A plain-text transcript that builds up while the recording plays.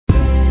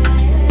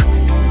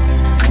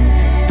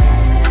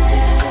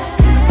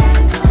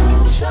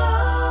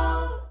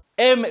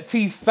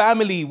MT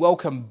family,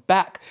 welcome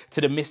back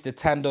to the Mr.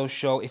 Tandoh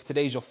Show. If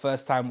today's your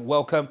first time,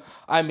 welcome.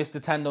 I'm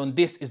Mr. Tandoh and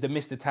this is the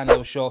Mr.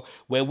 Tandoh Show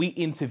where we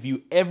interview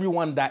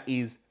everyone that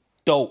is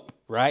dope,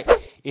 right?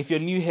 If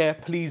you're new here,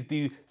 please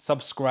do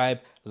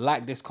subscribe,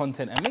 like this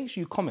content and make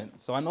sure you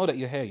comment so I know that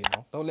you're here, you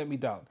know, don't let me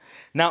down.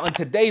 Now on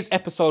today's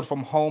episode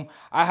from home,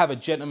 I have a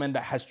gentleman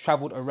that has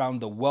traveled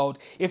around the world.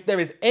 If there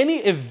is any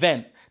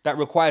event that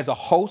requires a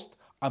host,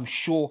 I'm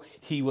sure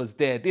he was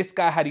there. This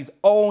guy had his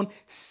own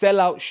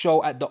sellout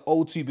show at the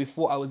O2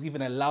 before I was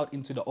even allowed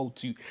into the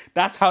O2.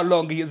 That's how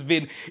long he has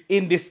been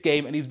in this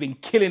game and he's been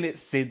killing it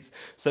since.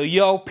 So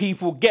yo,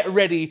 people, get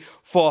ready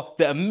for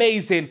the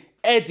amazing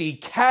Eddie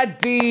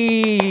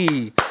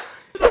Kadi.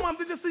 Mom,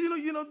 they just say,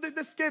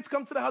 they're scared to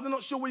come to the house. They're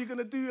not sure what you're going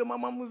to do. And my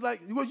mom was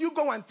like, well, you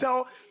go and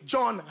tell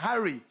John,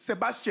 Harry,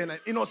 Sebastian, and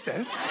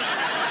Innocent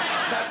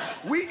that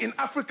we in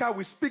Africa,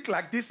 we speak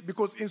like this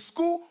because in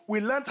school, we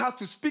learned how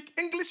to speak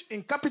English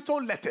in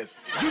capital letters.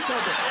 You tell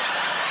them.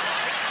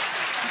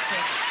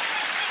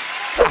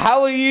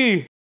 How are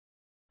you?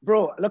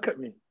 Bro, look at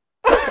me.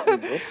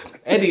 Bro.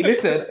 Eddie,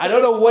 listen, I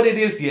don't know what it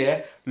is,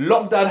 yeah?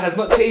 Lockdown has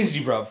not changed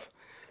you, bruv.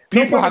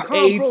 People have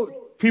aged,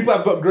 people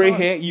have got grey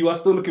hair, you are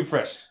still looking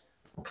fresh.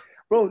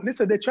 Bro,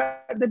 listen,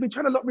 they've been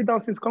trying to lock me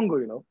down since Congo,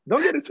 you know.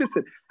 Don't get it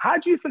twisted. How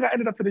do you think I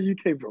ended up in the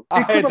UK, bro?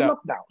 Because of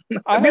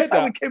lockdown. That's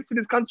how we came to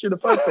this country in the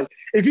first place.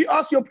 If you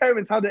ask your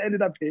parents how they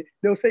ended up here,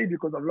 they'll say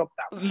because of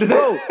lockdown.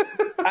 Bro,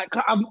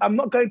 I'm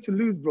not going to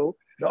lose, bro.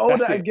 The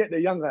older I get, the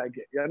younger I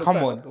get. Come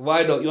on,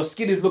 why not? Your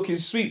skin is looking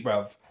sweet,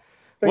 bruv.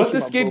 What's the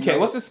skincare?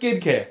 What's the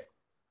skincare?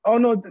 Oh,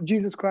 no,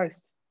 Jesus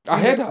Christ. I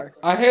hear that.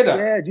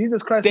 Yeah,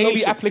 Jesus Christ.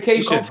 Daily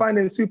application. You can't find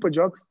it in super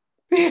drugs.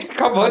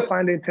 Come on.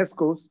 Find it in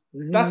Tesco's.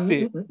 That's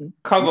it.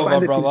 Come on,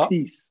 my brother.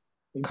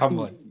 Come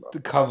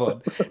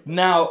on.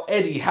 Now,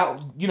 Eddie, how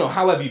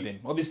have you been?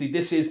 Obviously,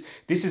 this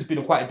has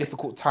been quite a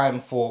difficult time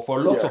for a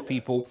lot of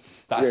people,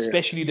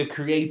 especially the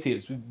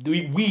creatives.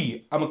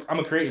 I'm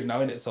a creative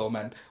now, innit? So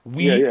man,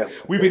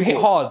 we've been hit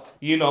hard.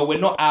 You know, we're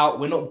not out,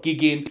 we're not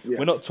gigging,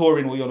 we're not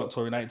touring. Well, you're not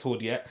touring, I ain't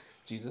toured yet.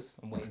 Jesus,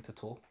 I'm waiting to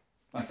tour.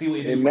 I see what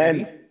you're doing for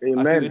Eddie. I see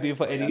what you're doing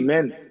for Eddie.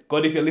 Amen.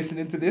 God, if you're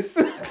listening to this.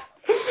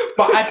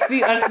 But I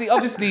see,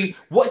 obviously,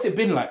 what's it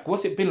been like?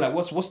 What's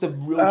the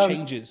real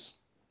changes?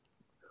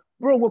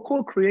 Bro, we're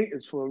called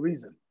creatives for a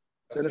reason.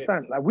 Do you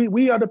understand? Like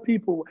we are the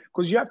people,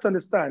 because you have to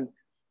understand,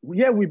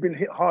 we've been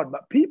hit hard,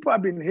 but people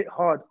have been hit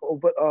hard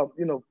over,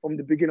 from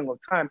the beginning of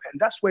time.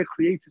 And that's where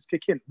creatives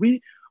kick in.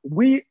 We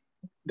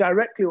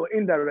directly or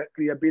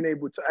indirectly have been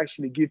able to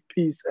actually give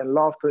peace and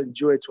laughter and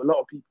joy to a lot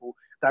of people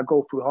that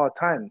go through hard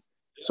times.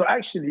 So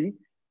actually,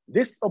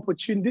 this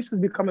has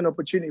become an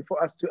opportunity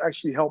for us to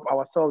actually help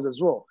ourselves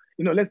as well.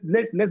 You know,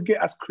 let's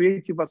get as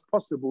creative as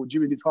possible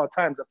during these hard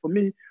times. And for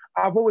me,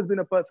 I've always been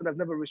a person that's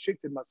never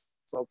restricted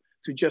myself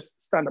to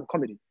just stand-up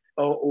comedy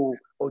or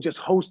just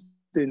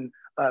hosting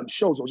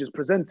shows or just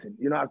presenting.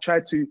 You know, I've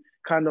tried to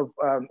kind of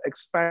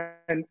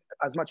expand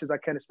as much as I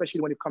can,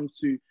 especially when it comes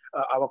to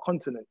our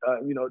continent,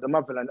 the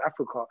motherland,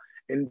 Africa,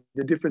 and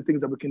the different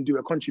things that we can do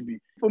and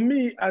contribute. For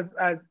me, as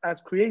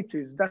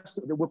creatives,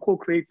 we're called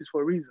creatives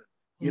for a reason.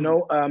 You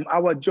know,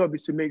 our job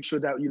is to make sure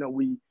that,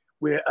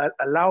 we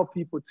allow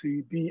people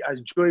to be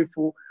as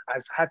joyful,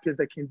 as happy as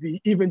they can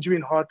be, even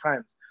during hard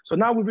times. So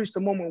now we've reached a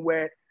moment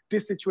where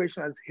this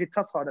situation has hit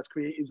us hard as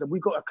creatives, and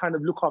we've got to kind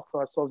of look after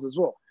ourselves as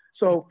well.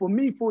 So for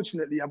me,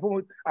 fortunately,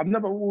 I've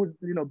never always,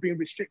 been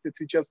restricted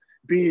to just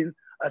being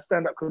a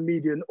stand-up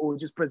comedian or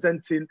just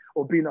presenting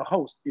or being a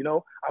host. You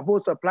know, I've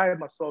also applied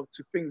myself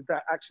to things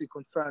that actually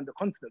concern the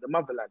continent, the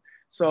motherland.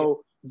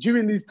 So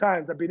during these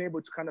times, I've been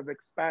able to kind of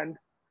expand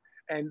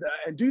and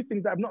do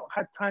things that I've not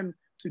had time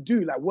to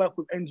do, like work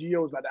with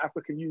NGOs like the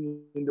African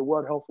Union, the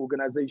World Health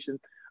Organization,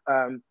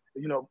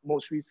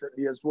 most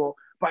recently as well.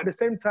 But at the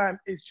same time,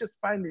 it's just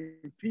finding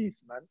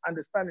peace, man,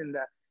 understanding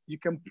that you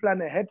can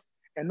plan ahead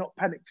and not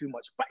panic too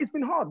much. But it's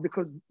been hard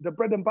because the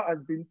bread and butter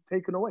has been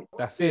taken away.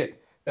 That's it.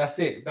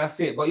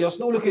 But you're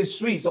still looking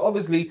sweet. So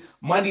obviously,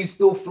 money's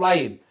still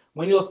flying.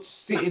 When you're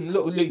sitting,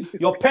 look,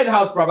 your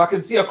penthouse, bruv, I can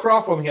see a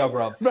crowd from here,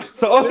 bruv.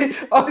 So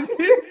obviously...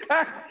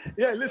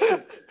 Yeah,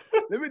 listen.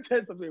 Let me tell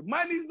you something.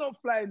 Money's not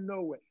flying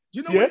nowhere. Do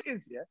you know what it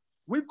is? Yeah,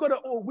 we've got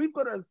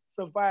to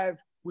survive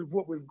with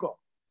what we've got.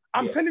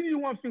 I'm telling you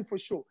one thing for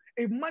sure.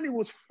 If money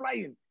was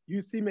flying,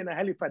 you see me in a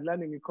helipad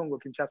landing in Congo,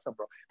 Kinshasa,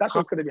 bro. That's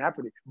what's going to be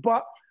happening.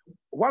 But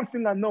one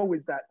thing I know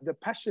is that the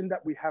passion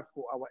that we have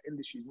for our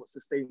industry is what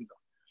sustains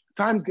us.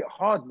 Times get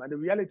hard, man. The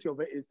reality of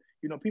it is,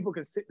 people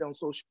can sit there on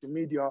social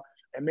media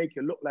and make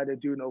it look like they're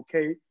doing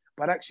okay.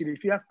 But actually,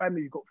 if you have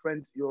family, you've got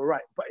friends, you're all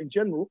right. But in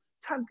general,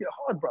 times get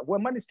hard, bro.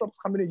 When money stops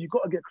coming in, you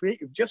got to get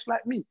creative, just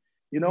like me.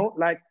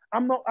 Like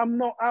I'm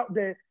not out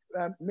there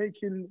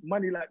making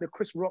money like the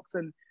Chris Rocks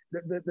and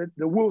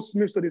the Will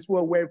Smiths of this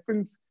world, where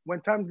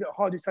when times get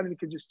hard, you suddenly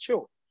can just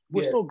chill.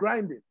 We're still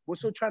grinding. We're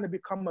still trying to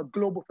become a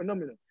global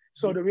phenomenon.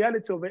 So the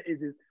reality of it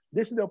is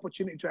this is the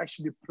opportunity to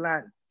actually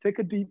plan. Take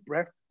a deep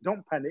breath,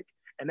 don't panic,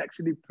 and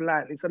actually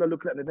plan instead of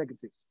looking at the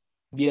negatives.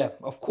 Yeah,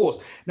 of course.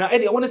 Now,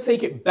 Eddie, I want to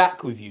take it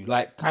back with you,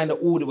 like kind of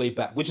all the way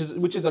back, which is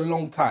a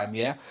long time.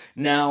 Yeah.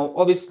 Now,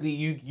 obviously,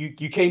 you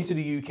came to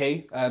the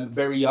UK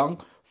very young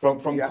from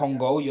Yeah,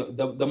 Congo,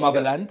 the yeah.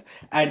 motherland,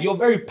 and you're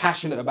very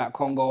passionate about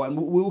Congo, and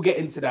we'll get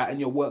into that and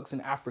your works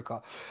in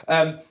Africa.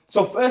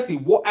 So, firstly,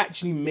 what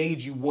actually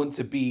made you want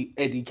to be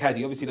Eddie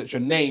Kadi? Obviously, that's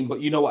your name, but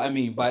you know what I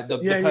mean by the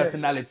Yeah, yeah.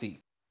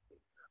 personality.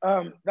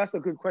 That's a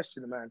good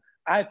question, man.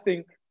 I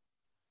think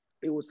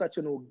it was such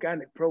an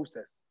organic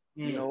process.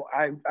 You Mm. know,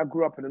 I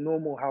grew up in a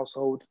normal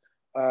household.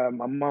 My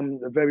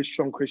mum, a very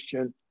strong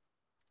Christian.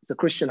 It's a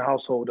Christian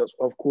household,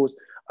 of course.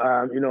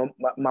 You know,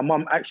 my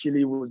mum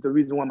actually was the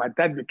reason why my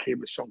dad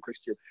became a strong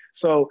Christian.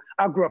 So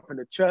I grew up in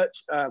the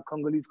church,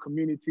 Congolese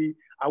community.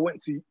 I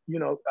went to, you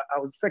know, I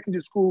was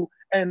secondary school,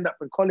 ended up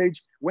in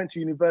college, went to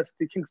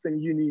university,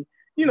 Kingston Uni,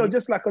 you know, Mhm.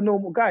 just like a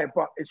normal guy.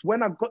 But it's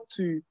when I got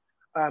to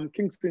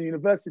Kingston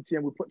University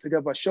and we put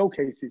together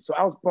showcases. So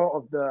I was part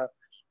of the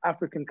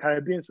African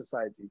Caribbean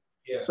Society.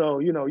 Yeah. So,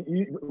 you know,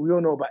 we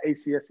all know about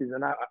ACSs.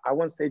 And at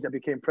one stage, I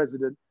became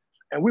president.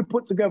 And we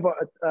put together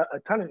a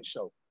talent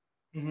show.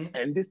 Hmm.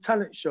 And this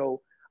talent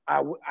show,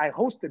 I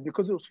hosted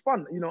because it was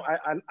fun. You know,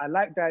 I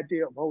liked the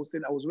idea of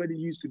hosting. I was already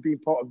used to being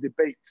part of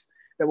debates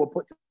that were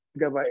put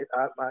together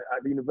at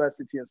the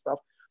university and stuff.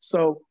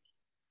 So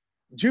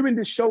during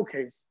this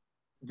showcase,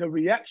 the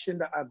reaction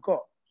that I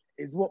got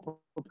is what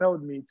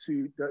propelled me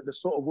to the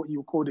sort of what you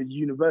would call the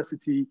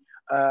university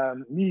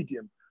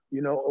medium,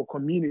 you know, or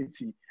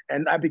community.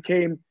 And I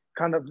became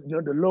kind of, you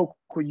know, the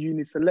local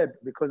uni celeb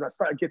because I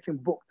started getting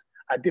booked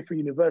at different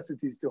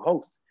universities to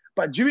host.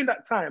 But during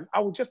that time, I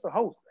was just a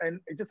host, and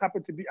I just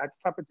happened to be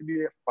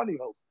a funny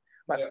host.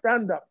 My Yeah.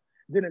 stand-up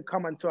didn't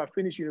come until I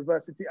finished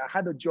university. I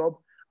had a job.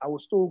 I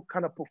was still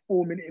kind of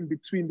performing in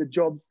between the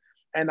jobs.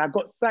 And I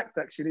got sacked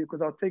actually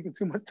because I was taking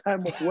too much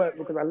time off work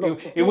because I love It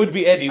would performing.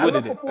 be Eddie, I love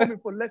wouldn't it? performing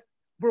for less,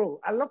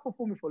 bro. I love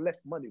performing for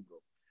less money, bro.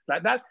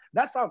 Like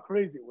that's how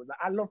crazy it was. Like,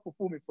 I love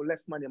performing for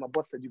less money. And my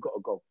boss said, you gotta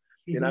go.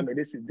 You know what I mean?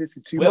 This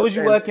is too Where much. was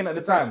you And working at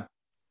the time?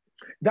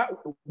 that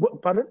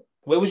pardon?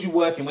 Where was you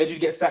working? Where did you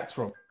get sacked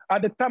from?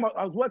 At the time,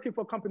 I was working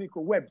for a company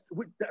called Webs.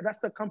 That's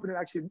the company that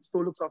actually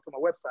still looks after my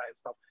website and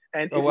stuff.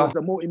 And Oh it wow. was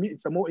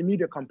it's a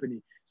multimedia company.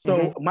 Hmm.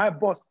 So my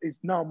boss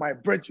is now my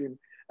brethren,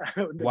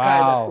 the guy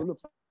that still Wow.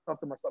 looks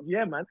after my stuff.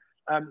 Yeah, man.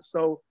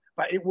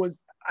 But it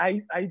was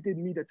I did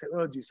media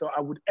technology, so I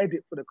would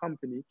edit for the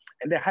company,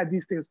 and they had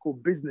these things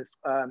called business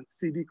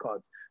CD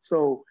cards.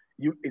 So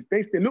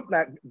they look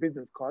like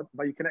business cards,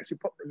 but you can actually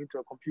pop them into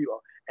a computer,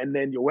 and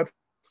then your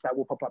website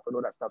will pop up and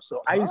all that stuff.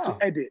 So I used to Ah.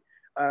 edit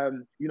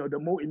you know, the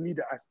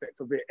multimedia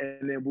aspect of it,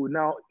 and then we'll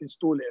now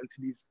install it into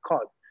these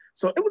cards.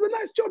 So it was a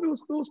nice job. It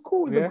was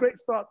cool. It was a Yeah. great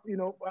start, you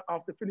know,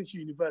 after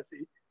finishing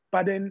university.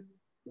 But then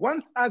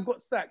once I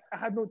got sacked, I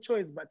had no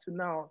choice but to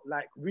now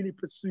like really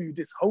pursue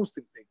this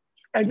hosting thing.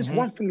 And just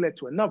one thing led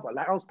to another.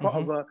 Like I was part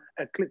of a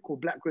clique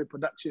called Black Grape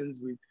Productions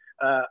with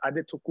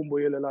Adeto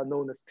Kumboyelela,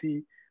 known as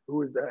T,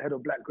 who is the head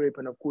of Black Grape,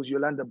 and of course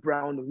Yolanda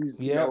Brown, who's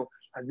you Yeah. know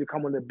has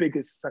become one of the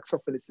biggest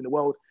saxophonists in the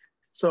world.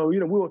 So you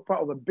know we were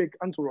part of a big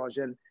entourage,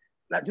 and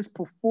like just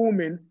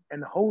performing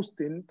and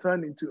hosting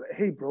turned into,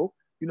 hey, bro,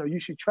 you know, you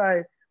should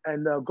try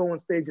and go on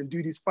stage and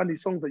do these funny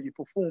songs that you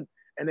perform.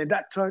 And then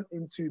that turned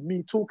into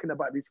me talking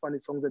about these funny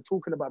songs and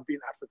talking about being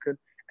African.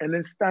 And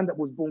then stand-up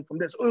was born from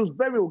there. So it was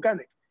very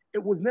organic.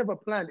 It was never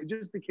planned. It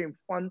just became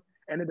fun.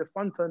 And then the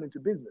fun turned into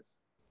business.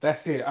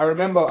 That's it. I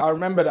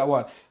remember that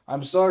one.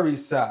 I'm sorry,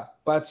 sir,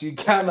 but you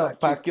cannot Like, you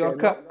pack your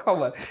cannot. cup.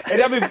 Come on.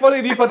 And I've been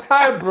following you for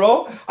time,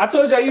 bro. I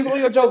told you I use all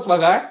your jokes, my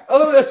guy.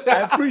 All your I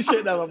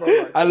appreciate that, my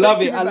brother. I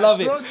love it. Give me I back. love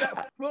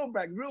it.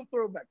 Throwback, real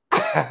throwback.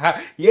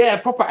 Yeah,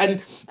 proper.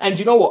 And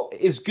you know what?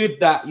 It's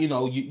good that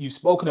you've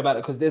spoken about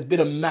it because there's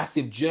been a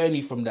massive journey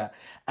from that.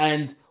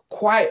 And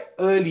quite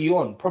early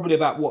on, probably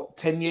about what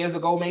 10 years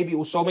ago, maybe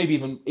or so,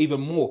 maybe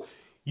even more.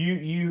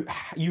 You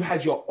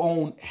had your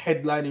own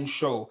headlining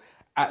show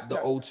at the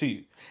Yeah.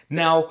 O2.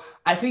 Now,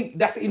 I think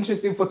that's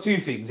interesting for two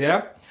things.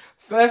 Yeah.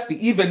 Firstly,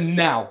 even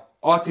now,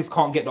 artists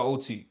can't get the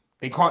O2.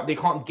 They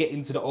can't get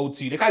into the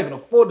O2. They can't even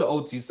afford the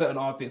O2, certain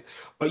artists.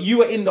 But you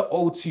were in the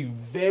O2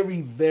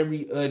 very,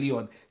 very early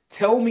on.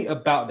 Tell me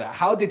about that.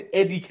 How did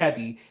Eddie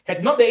Kadi,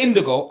 not the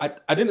Indigo,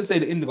 I didn't say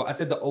the Indigo, I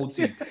said the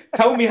O2.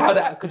 Tell me how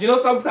that,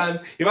 because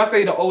sometimes if I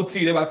say the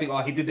O2, they might think,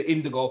 oh, he did the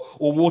Indigo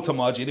or Water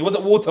Margin. It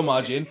wasn't Water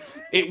Margin,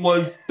 it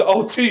was the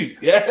O2,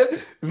 yeah?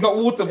 It's not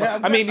Water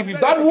Margin. Yeah, I mean, if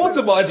you've done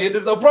Water Margin,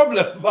 there's no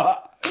problem,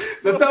 but,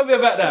 so tell me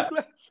about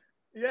that.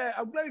 Yeah,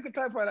 I'm glad you could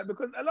clarify that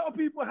because a lot of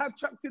people have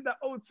chucked in that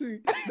O2.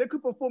 They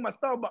could perform at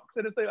Starbucks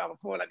and they say, I'm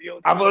performing at the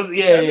O2. I was,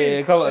 You know what I mean?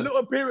 yeah, come A on. little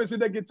appearance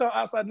with their guitar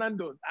outside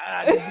Nando's.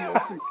 This is the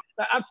O2.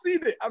 Like, I've seen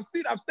it.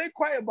 I've stayed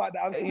quiet about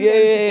that. I've seen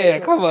Yeah,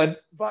 come on.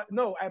 But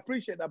no, I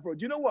appreciate that, bro.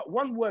 Do you know what?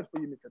 One word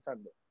for you, Mr.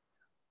 Tandoh.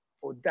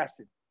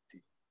 Audacity.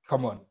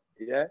 Come on.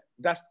 Yeah,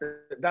 that's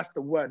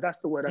the word. That's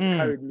the word that's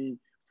carried me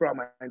throughout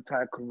my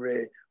entire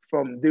career,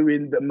 from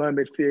doing the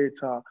Mermaid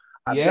Theatre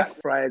at Yes.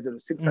 Blackfriars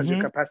and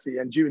 600 capacity.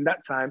 And during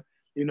that time,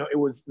 it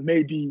was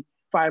maybe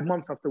 5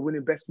 months after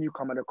winning Best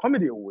Newcomer at the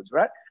Comedy Awards,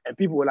 right? And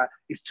people were like,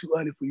 it's too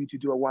early for you to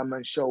do a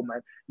one-man show,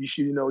 man. You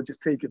should,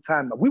 just take your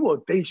time. But we were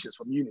audacious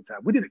from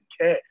Unitime. We didn't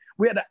care.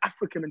 We had the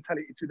African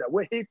mentality to that.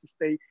 We're here to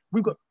stay.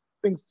 We've got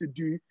things to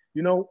do.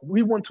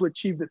 We want to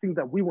achieve the things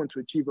that we want to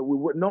achieve, but we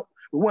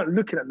weren't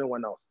looking at no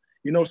one else.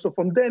 So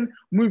from then,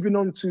 moving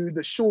on to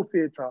the Shaw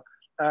Theatre,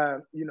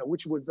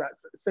 which was at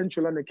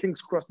Central London,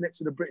 King's Cross, next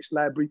to the British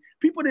Library.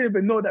 People didn't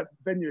even know that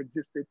venue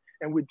existed,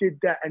 and we did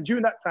that. And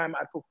during that time,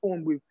 I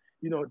performed with,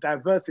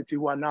 Diversity,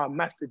 who are now a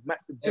massive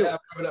deal.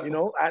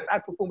 I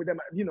performed with them,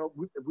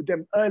 with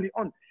them early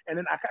on, and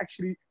then I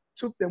actually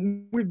took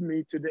them with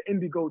me to the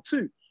Indigo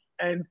 2,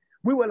 and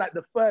we were like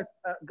the first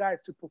guys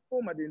to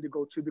perform at the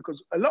Indigo 2,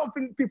 because a lot of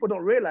things people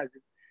don't realize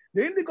it.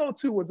 The Indigo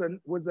 2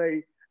 was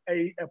a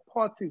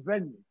party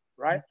venue,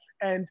 right?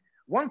 And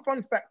one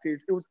fun fact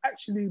is, it was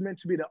actually meant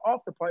to be the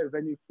after party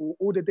venue for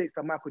all the dates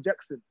that Michael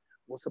Jackson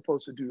was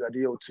supposed to do at the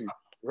O2,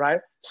 right?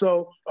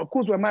 So, of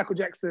course, when Michael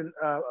Jackson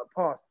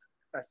passed,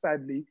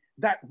 sadly,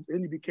 that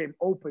only became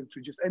open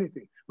to just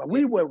anything. But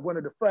we were one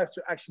of the first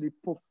to actually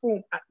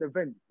perform at the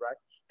venue, right?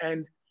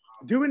 And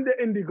during the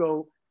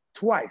Indigo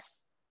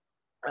twice,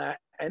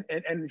 and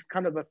it's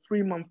kind of a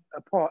 3 month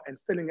apart and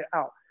selling it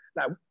out,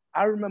 like,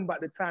 I remember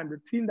at the time, the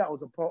team that I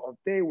was a part of,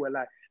 they were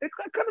like, it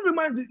kind of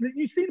reminds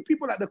you see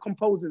people like the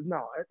composers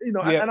now,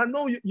 and I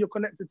know you're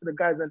connected to the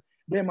guys and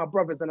they're my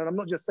brothers, and I'm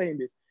not just saying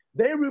this.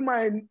 They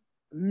remind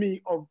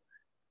me of,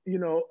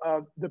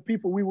 the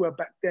people we were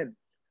back then,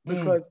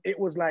 because it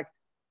was like,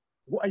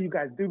 what are you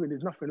guys doing?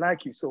 There's nothing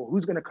like you. So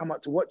who's going to come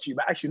out to watch you?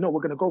 But actually, no,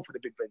 we're going to go for the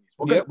big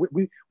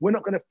venues. We're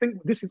not going to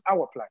think this is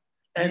our plan.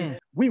 And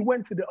we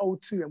went to the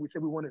O2 and we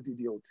said we want to do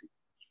the O2.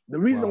 The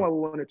reason why we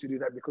wanted to do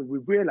that, because we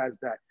realized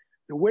that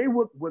the way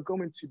we're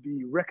going to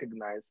be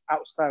recognized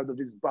outside of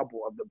this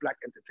bubble of the Black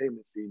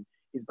entertainment scene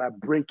is by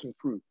breaking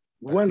through.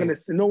 We weren't going to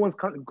see, no one's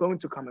going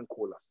to come and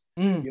call us.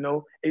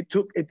 It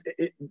took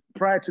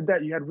prior to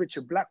that, you had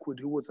Richard Blackwood,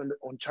 who was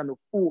on Channel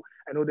 4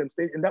 and all them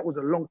states, and that was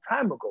a long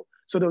time ago.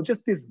 So there was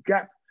just this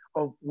gap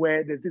of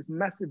where there's this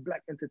massive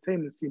Black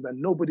entertainment scene, but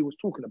nobody was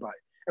talking about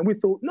it. And we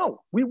thought,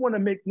 no, we want to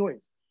make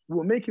noise. We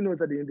were making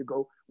noise at the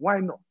Indigo. Why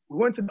not? We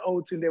went to the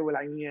O2 and they were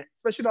like, yeah.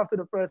 Especially after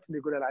the first thing,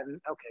 they go, they're like,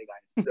 okay,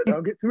 guys,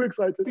 don't get too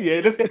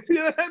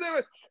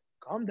excited.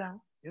 Calm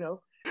down.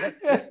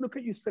 Let's look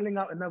at you selling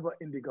out another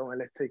Indigo and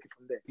let's take it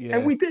from there. Yeah.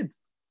 And we did.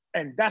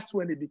 And that's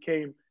when it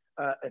became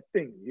a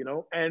thing,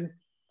 And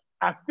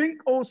I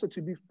think also,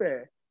 to be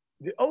fair,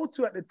 the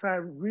O2 at the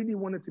time really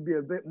wanted to be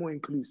a bit more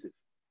inclusive,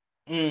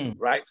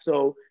 right?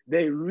 So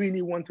they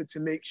really wanted to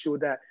make sure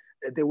that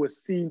they were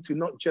seen to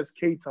not just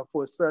cater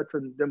for a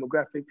certain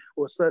demographic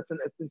or a certain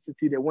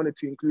ethnicity. They wanted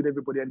to include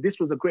everybody. And this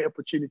was a great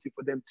opportunity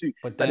for them too.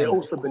 But they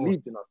also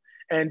believed in us.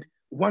 And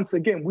once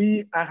again,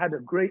 I had a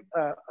great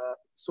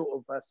sort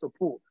of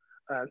support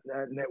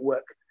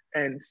network.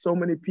 And so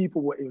many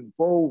people were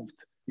involved,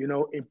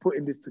 in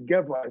putting this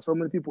together. And so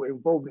many people were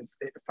involved in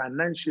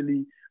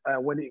financially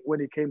when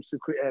it came to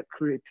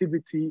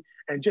creativity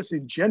and just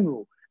in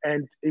general.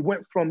 And it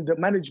went from the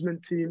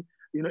management team,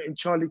 in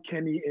Charlie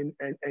Kenny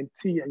and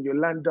T and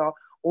Yolanda,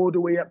 all the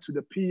way up to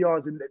the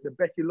PRs and the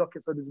Becky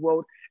Lockett's of this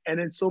world. And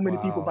then so many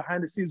people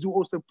behind the scenes who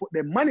also put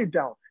their money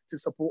down to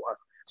support us.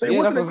 So that's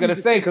what I was going to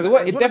say, because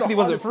it definitely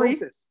wasn't free.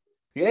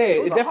 Yeah,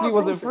 it definitely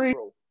wasn't free.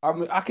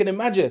 I can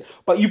imagine.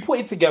 But you put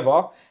it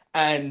together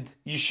and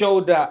you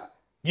showed that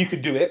you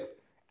could do it.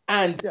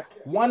 And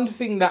one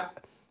thing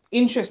that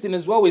interesting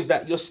as well is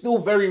that you're still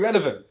very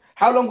relevant.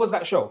 How long was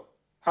that show?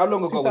 How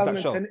long ago was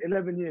that show?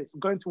 11 years,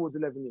 going towards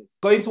 11 years.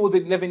 Going towards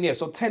 11 years.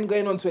 So 10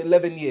 going on to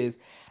 11 years.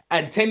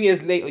 And 10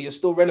 years later, you're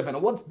still relevant.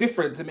 And what's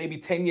different to maybe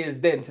 10 years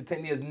then to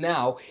 10 years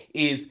now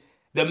is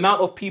the amount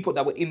of people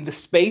that were in the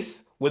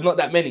space were not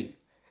that many.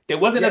 There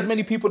wasn't as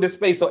many people in the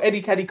space. So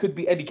Eddie Kadi could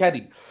be Eddie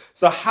Kadi.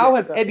 So how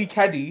has Eddie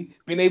Kadi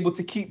been able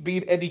to keep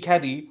being Eddie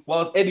Kadi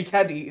whilst Eddie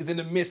Kadi is in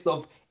the midst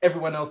of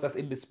everyone else that's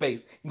in this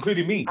space,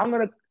 including me? I'm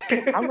gonna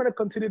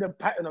continue the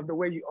pattern of the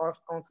way you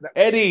answer that.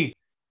 Eddie,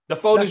 the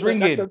phone is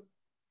ringing.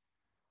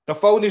 The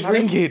phone is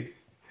ringing.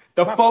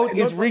 The phone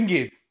is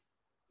ringing.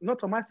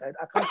 Not on my side.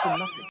 I can't do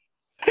nothing.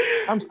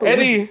 I'm still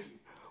Eddie,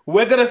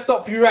 we're going to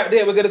stop you right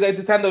there. We're going to go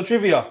into Tandoh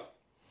Trivia.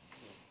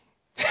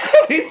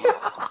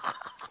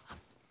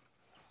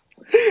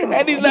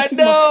 Eddie's like,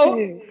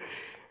 no.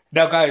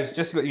 Now, guys,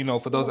 just to let you know,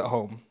 for those at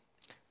home,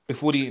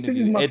 before the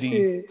interview,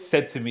 Eddie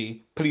said to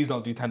me, please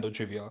don't do Tandoh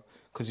Trivia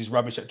because he's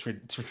rubbish at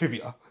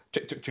trivia.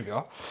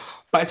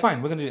 But it's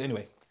fine. We're going to do it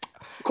anyway.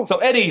 Cool. So,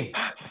 Eddie,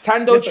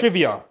 Tandoh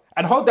Trivia.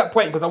 And hold that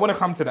point because I want to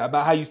come to that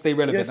about how you stay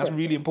relevant. That's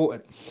really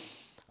important.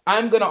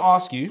 I'm going to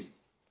ask you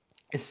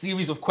a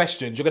series of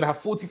questions. You're going to have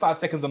 45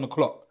 seconds on the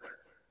clock.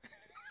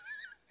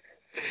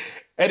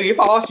 Eddie, if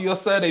I ask you your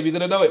surname, you're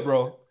going to know it,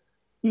 bro.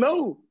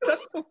 No,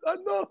 I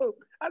know.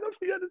 I don't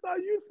think you understand how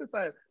useless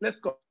I am. Let's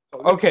go.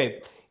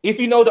 Okay. If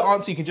you know the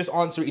answer, you can just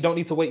answer it. You don't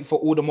need to wait for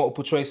all the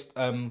multiple choice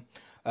for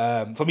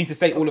me to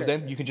say all of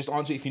them. You can just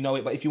answer it if you know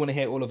it. But if you want to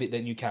hear all of it,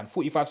 then you can.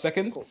 45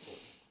 seconds. Cool.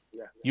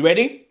 Yeah. You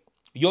ready?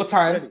 Your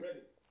time.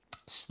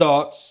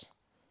 Starts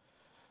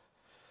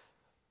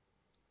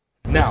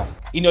Now,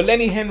 in your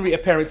Lenny Henry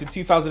appearance in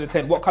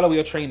 2010, what color were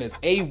your trainers?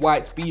 A,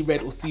 white, B,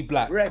 red, or C,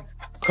 black? Red.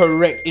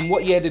 Correct. In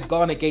what year did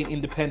Ghana gain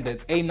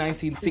independence? A,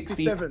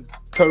 1960. 57.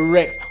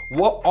 Correct.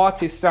 What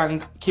artist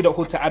sang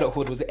Kidulthood to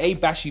Adulthood? Was it A,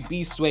 Bashi,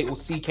 B, Sway, or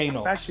C,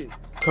 Kano? Bashi.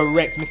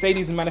 Correct.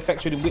 Mercedes is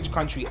manufactured in which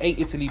country? A,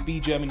 Italy,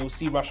 B, Germany, or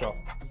C, Russia?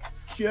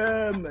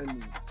 Germany.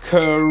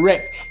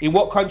 Correct. In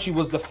what country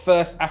was the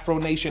first Afro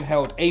nation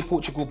held? A,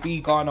 Portugal, B,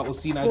 Ghana, or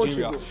C,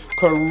 Nigeria? Portugal.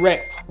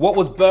 Correct. What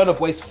was Burna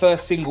Boy's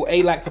first single?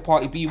 A, Like to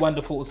Party, B,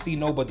 Wonderful, or C,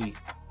 Nobody?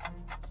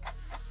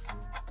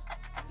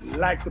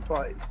 Like to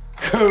Party.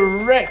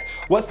 Correct.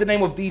 What's the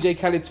name of DJ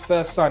Khaled's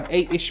first son?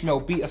 A,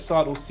 Ishmael, B,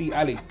 Assad, or C,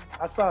 Ali?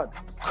 Assad.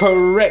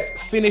 Correct.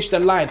 Finish the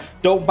line.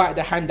 Don't bite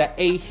the hand that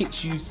A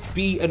hits you,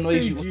 B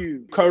annoys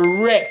you.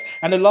 Correct.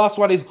 And the last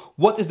one is,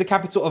 what is the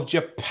capital of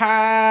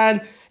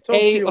Japan? Tokyo.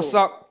 A,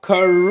 Osaka.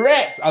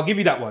 Correct. I'll give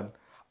you that one.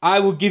 I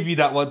will give you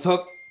that one,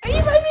 Tok. You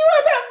made me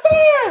weren't that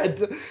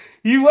bad.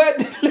 You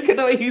weren't. Look at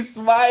the way he's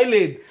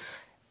smiling.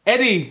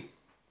 Eddie,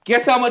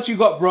 guess how much you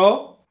got,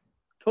 bro?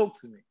 Talk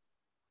to me.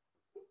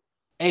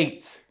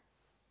 8.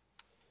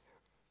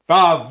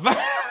 5.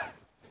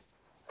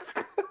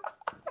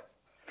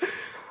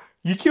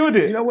 You killed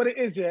it. You know what it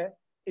is, yeah?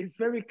 It's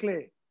very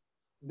clear.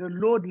 The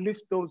Lord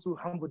lifts those who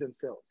humble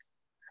themselves.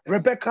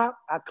 Rebecca,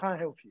 I can't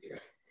help you.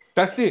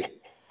 That's it.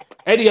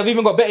 Eddie, I've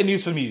even got better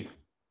news from you.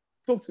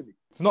 Talk to me.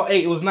 It's not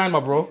 8, it was 9, my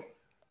bro.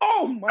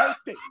 Oh my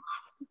days.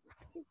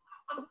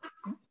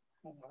 Oh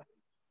my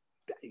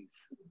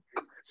days.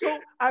 So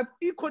I've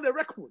equaled the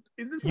record.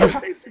 Is this what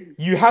I'm saying to you?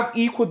 You have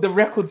equaled the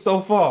record so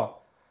far.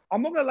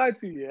 I'm not gonna lie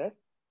to you,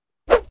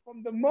 yeah.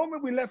 From the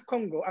moment we left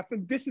Congo, I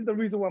think this is the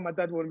reason why my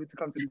dad wanted me to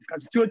come to this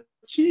country, to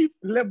achieve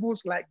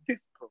levels like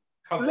this,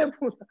 bro.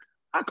 Levels.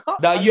 I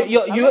can't. Now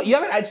you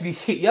haven't actually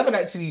hit. You haven't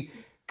actually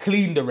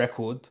cleaned the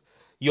record.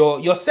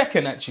 You're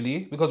second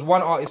actually, because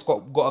one artist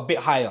got a bit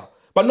higher,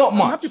 but not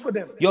much. I'm happy for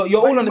them. You're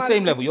all on the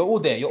same level. You're all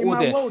there. You're all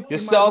there.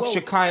 Yourself,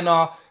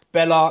 Shekinah,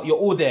 Bella. You're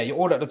all there. You're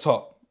all at the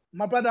top.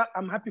 My brother,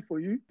 I'm happy for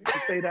you to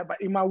say that,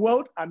 but in my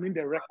world, I'm in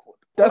the record.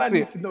 That's all I it.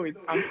 need to know is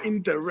I'm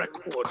in the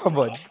record. Come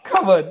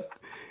on.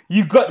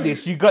 You got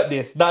this.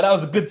 Now that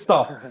was good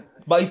stuff.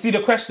 But you see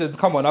the questions.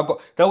 Come on,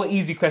 that were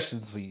easy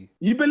questions for you.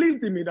 You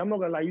believed in me. I'm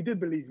not gonna lie. You did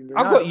believe in me.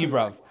 I got you,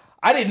 bruv.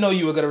 I didn't know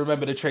you were gonna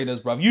remember the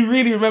trainers, bruv. You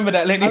really remember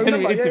that Lenny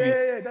Henry interview?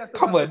 Yeah.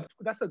 Come on.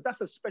 That's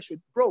a special,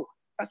 bro.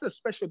 That's a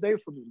special day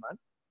for me, man.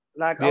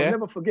 Like I'll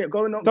never forget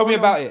going on. Tell me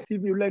about it.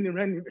 TV with Lenny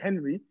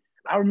Henry.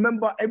 I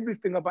remember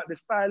everything about the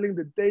styling,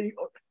 the day,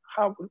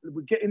 how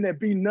we get in there,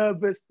 being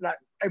nervous, like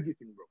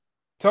everything, bro.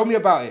 Tell me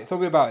about it.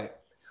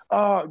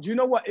 Do you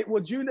know what? It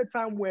was during the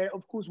time where,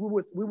 of course,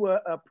 we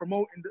were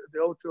promoting the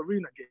Hotel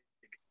Arena gig.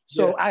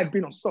 So I've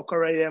been on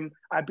Soccer AM,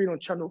 I've been on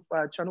Channel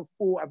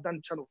 4, I've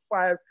done Channel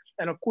 5,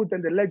 and of course,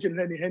 then the legend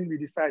Lenny Henry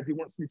decides he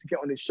wants me to get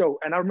on his show.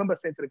 And I remember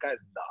saying to the guys,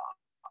 nah,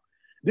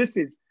 this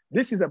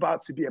is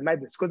about to be a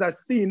madness, because I've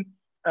seen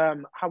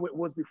how it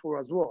was before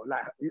as well,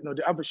 like, you know,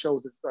 the other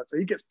shows and stuff. So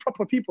he gets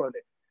proper people on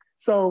it.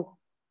 So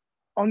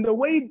on the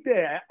way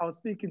there, I was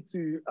speaking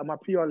to my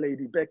PR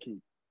lady,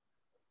 Becky,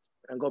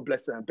 and God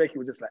bless her. And Becky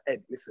was just like,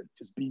 Ed, listen,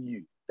 just be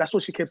you. That's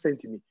what she kept saying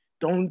to me.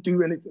 Don't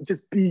do anything,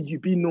 just be you,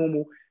 be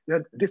normal. You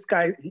know, this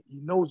guy, he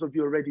knows of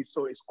you already,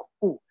 so it's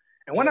cool.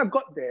 And when I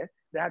got there,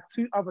 they had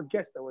 2 other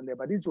guests that were there,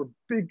 but these were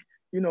big,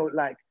 you know,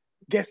 like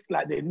guests,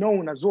 like they're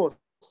known as well.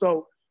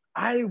 So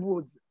I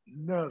was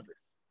nervous,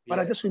 but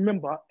I just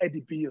remember,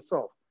 Eddie, be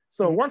yourself.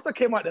 So once I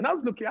came out, then I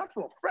was looking, I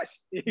felt fresh.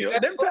 You know,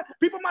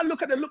 people might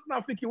look at the look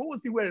now thinking, what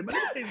was he wearing? But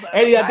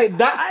Eddie,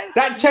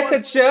 that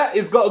checkered shirt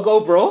is got to go,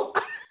 bro.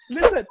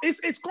 Listen,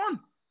 it's gone.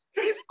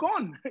 It's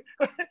gone.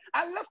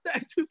 I left that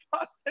in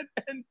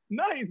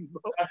 2009,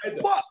 bro.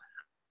 But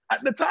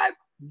at the time,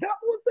 that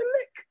was the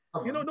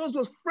lick. You know, those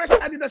was fresh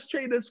Adidas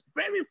trainers,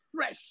 very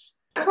fresh.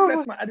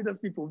 That's my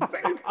Adidas people,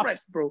 very fresh,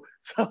 bro.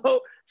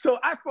 So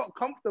I felt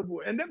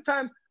comfortable. And them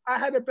times I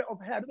had a bit of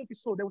hair. I don't know if you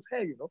saw, there was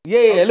hair, you know.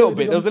 Yeah, a little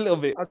bit. There was a little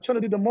bit. I was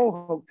trying to do the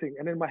mohawk thing,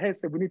 and then my hair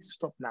said, "We need to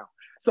stop now."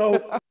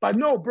 So, but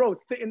no, bro,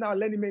 sitting down,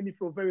 Lenny made me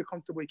feel very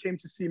comfortable. He came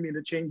to see me in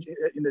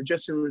the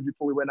dressing room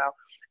before we went out,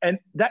 and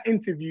that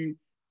interview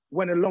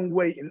went a long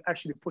way in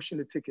actually pushing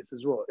the tickets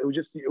as well. It was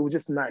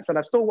just nice, and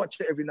I still watch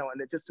it every now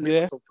and then just to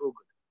make myself feel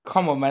good.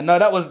 Come on, man. No,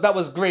 that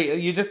was great.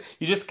 You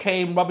just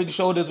came rubbing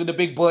shoulders with the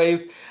big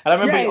boys. And I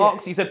remember he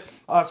asked, he said,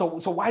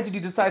 so why did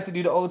you decide to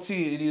do the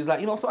O2? And he was like,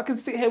 you know, so I can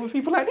sit here with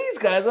people like these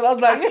guys. And I was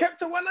like, I kept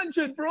to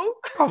 100, bro.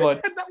 Come on.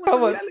 That was the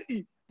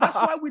reality. That's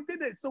why we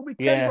did it. So we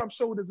can rub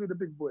shoulders with the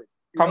big boys.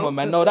 Come on,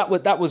 man. No,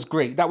 that was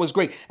great. That was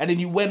great. And then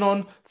you went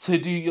on to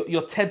do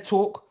your TED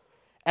Talk.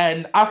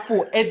 And I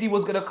thought Eddie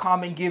was going to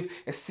come and give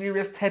a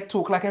serious TED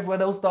Talk like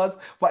everyone else does.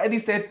 But Eddie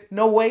said,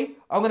 no way,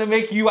 I'm going to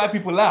make you white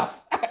people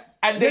laugh.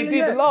 And they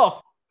did laugh.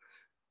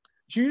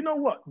 Do you know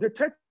what? The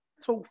TED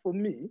Talk for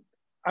me,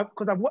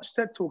 because I've watched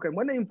TED Talk, and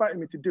when they invited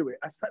me to do it,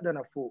 I sat there and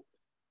I thought,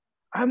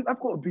 I've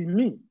got to be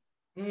me.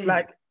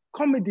 Like,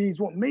 comedy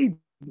is what made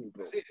me,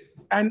 bro.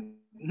 And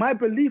my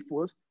belief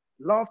was,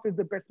 laughter is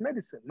the best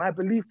medicine. My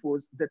belief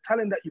was the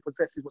talent that you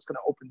possess is what's going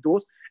to open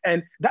doors.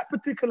 And that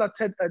particular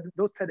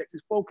those TEDx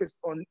is focused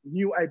on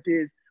new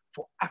ideas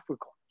for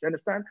Africa. You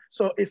understand?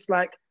 So it's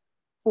like,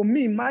 for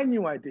me, my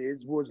new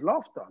ideas was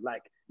laughter,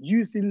 like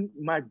using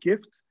my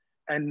gift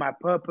and my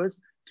purpose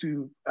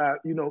to,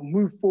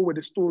 move forward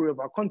the story of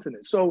our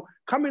continent. So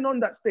coming on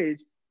that stage,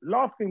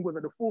 laughing was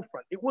at the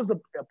forefront. It was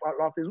about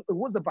laughing. It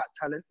was about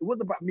talent. It was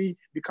about me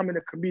becoming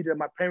a comedian,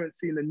 my parents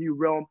seeing a new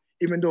realm,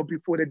 even though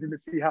before they didn't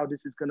see how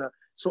this is going to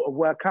sort of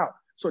work out.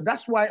 So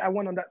that's why I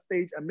went on that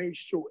stage and made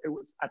sure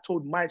I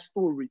told my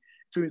story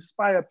to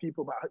inspire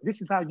people about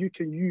this is how you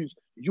can use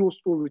your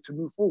story to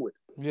move forward.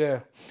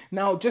 Yeah.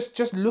 Now,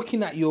 just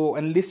looking at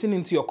and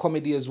listening to your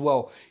comedy as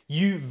well,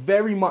 you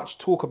very much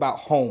talk about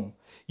home.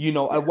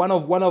 One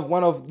of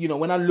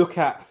when I look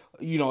at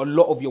a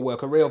lot of your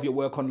work, array of your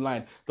work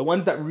online, the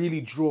ones that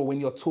really draw when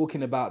you're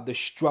talking about the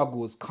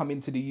struggles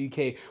coming to the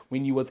UK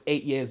when you was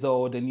 8 years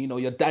old, and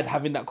your dad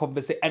having that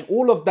conversation and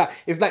all of that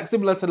is like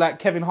similar to like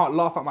Kevin Hart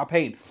laugh at my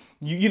pain.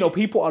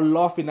 People are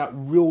laughing at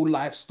real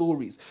life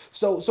stories.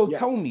 So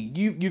tell me,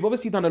 you've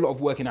obviously done a lot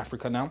of work in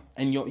Africa now,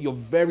 and you're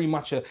very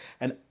much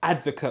an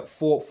advocate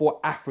for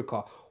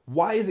Africa.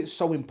 Why is it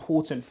so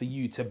important for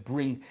you to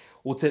bring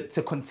or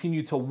to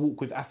continue to walk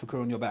with Africa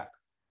on your back?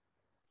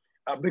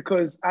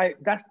 Because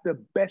that's the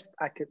best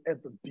I could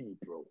ever be,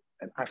 bro,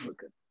 an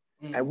African.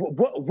 And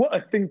what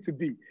a thing to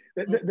be.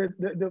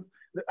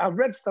 I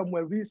read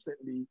somewhere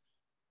recently,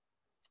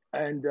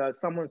 and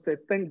someone said,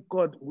 thank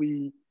God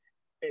we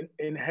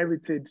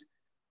inherited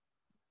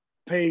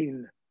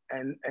pain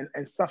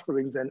and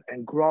sufferings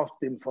and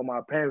grafting from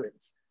our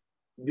parents,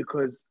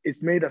 because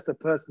it's made us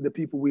the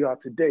people we are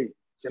today.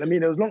 You know what I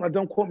mean? As long as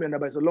don't quote me on that,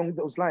 but it's along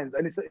those lines,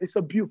 and it's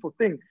a beautiful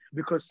thing,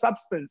 because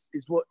substance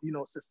is what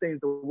sustains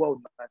the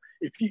world, man.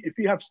 If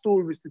you have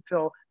stories to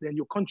tell, then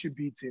you're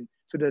contributing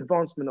to the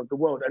advancement of the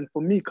world. And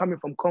for me, coming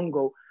from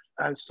Congo,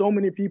 and so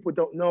many people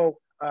don't know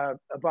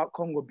about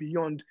Congo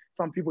beyond.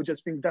 Some people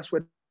just think that's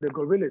where the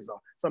gorillas are.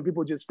 Some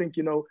people just think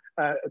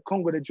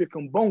Congo they drink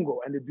on bongo,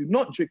 and they do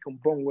not drink on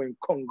bongo in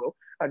Congo.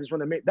 I just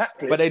want to make that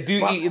clear. But they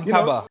do eat in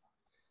taba.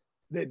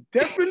 They're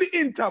definitely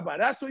in taba.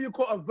 That's what you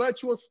call a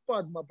virtual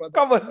spud, my brother.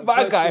 Come on,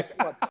 my guy.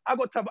 I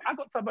got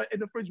taba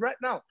in the fridge right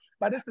now.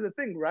 But this is the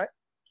thing, right?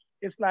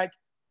 It's like,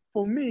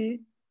 for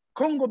me,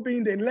 Congo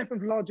being the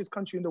 11th largest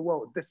country in the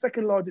world, the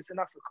second largest in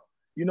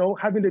Africa,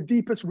 having the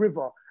deepest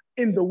river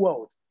in the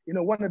world,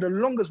 one of the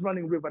longest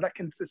running river that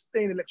can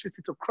sustain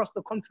electricity to cross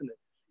the continent.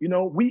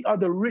 We are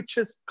the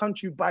richest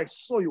country by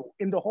soil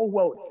in the whole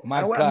world.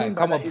 My guy,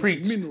 come on,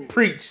 preach.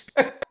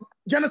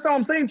 Do you understand what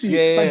I'm saying to you?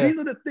 Yeah. But these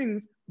are the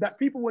things that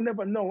people will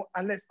never know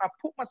unless I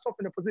put myself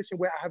in a position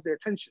where I have their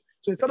attention.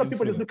 So instead of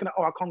people just looking at,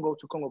 I can't go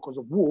to Congo because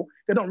of war,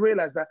 they don't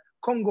realize that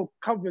Congo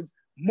covers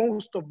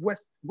most of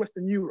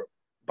Western Europe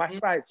by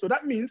size. So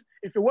that means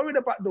if you're worried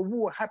about the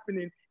war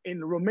happening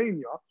in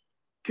Romania,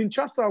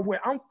 Kinshasa, where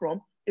I'm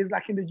from, is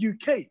like in the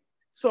UK.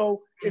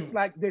 So it's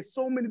like there's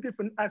so many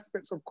different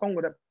aspects of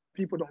Congo that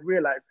people don't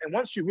realize. And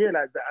once you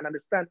realize that and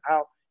understand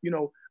how,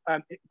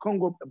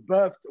 Congo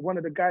birthed one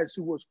of the guys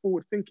who was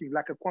forward thinking,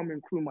 like a Kwame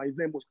Nkrumah. His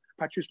name was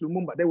Patrice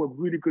Lumumba. They were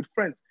really good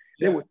friends.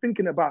 They were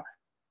thinking about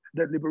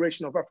the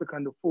liberation of Africa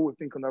and the forward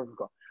thinking of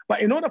Africa.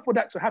 But in order for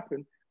that to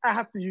happen, I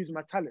have to use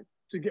my talent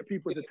to get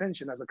people's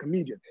attention as a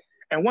comedian.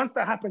 And once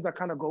that happens, I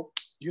kind of go,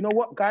 do you know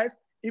what, guys?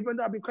 Even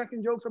though I've been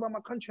cracking jokes about my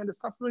country and the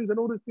sufferings and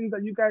all the things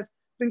that you guys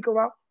think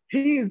about,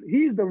 he's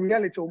the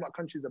reality of what my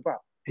country's about.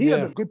 He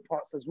are the good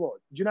parts as well.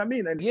 Do you know what I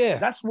mean?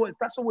 And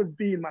that's always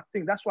been my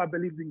thing. That's why I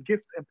believe in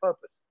gift and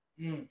purpose.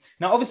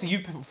 Now, obviously,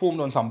 you've performed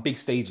on some big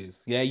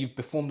stages. Yeah, you've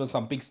performed on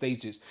some big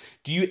stages.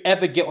 Do you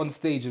ever get on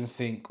stage and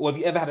think, or have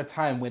you ever had a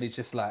time when it's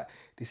just like,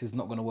 this is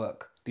not going to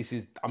work?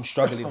 I'm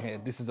struggling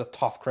here. This is a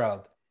tough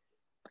crowd.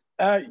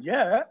 And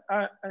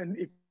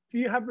if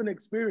you haven't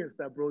experienced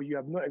that, bro, you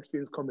have not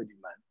experienced comedy,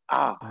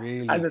 man.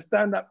 Really? As a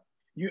stand-up,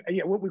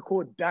 what we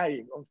call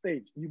dying on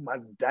stage, you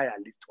must die at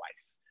least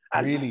twice.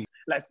 Really?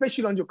 Like,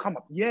 especially on your come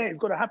up. Yeah, it's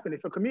got to happen.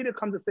 If a comedian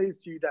comes and says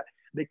to you that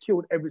they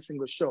killed every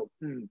single show,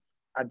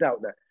 I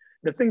doubt that.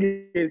 The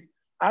thing is,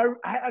 I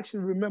actually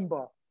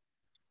remember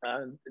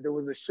there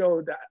was a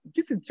show that,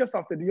 this is just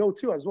after the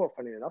O2 as well,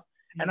 funny enough.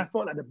 And I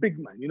felt like the big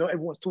man,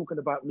 everyone's talking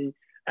about me.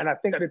 And I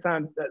think at the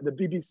time that the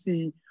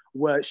BBC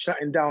were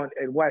shutting down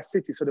in White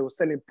City, so they were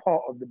selling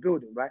part of the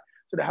building, right?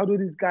 So they had all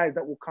these guys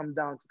that will come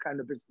down to kind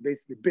of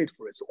basically bid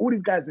for it. So all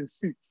these guys in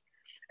suits.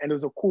 And it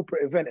was a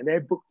corporate event, and they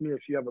booked me a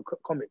few other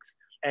comics.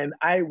 And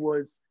I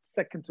was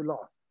second to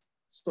last.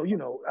 So, I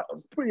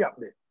was pretty up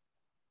there.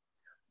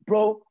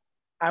 Bro,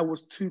 I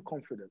was too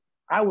confident.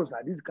 I was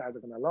like, these guys are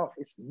going to laugh.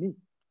 It's me.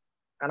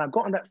 And I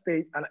got on that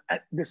stage, and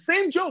the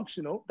same jokes,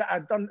 that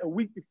I'd done a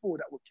week before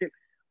that were kicked,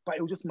 but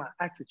it was just my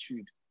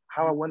attitude,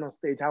 how I went on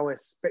stage, how I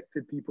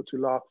expected people to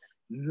laugh.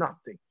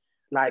 Nothing.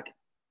 Like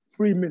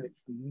 3 minutes,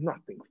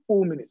 nothing.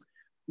 4 minutes,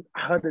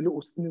 I heard a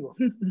little snigger.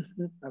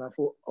 And I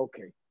thought,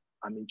 okay,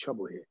 I'm in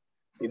trouble here,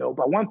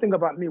 But one thing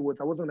about me was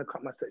I wasn't gonna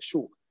cut my set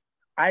short.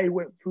 I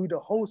went through the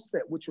whole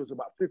set, which was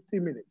about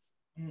 15 minutes,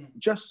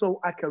 just so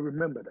I can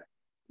remember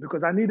that.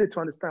 because I needed to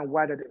understand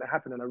why that didn't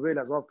happen. And I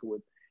realized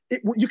afterwards,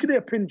 you could do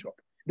a pin drop.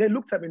 They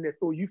looked at me and they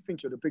thought, you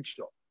think you're the big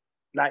shot.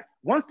 Like,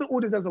 once the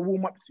audience has a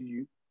warm up to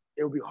you,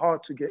 it'll be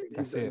hard to get.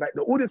 Like,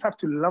 the audience have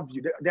to love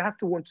you. They have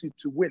to want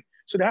to win.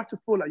 So they have to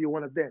feel like you're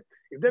one of them.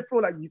 If they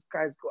feel like these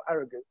guys got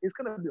arrogant, it's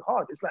gonna be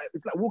hard. It's like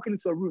walking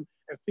into a room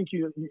and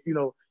thinking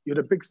you're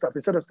the big stuff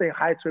instead of saying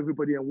hi to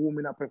everybody and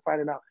warming up and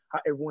finding out how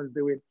everyone's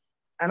doing.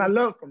 And I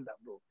learned from that,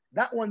 bro.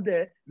 That one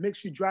there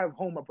makes you drive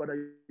home, my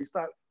brother. You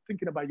start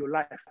thinking about your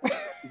life.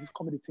 Is this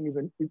comedy thing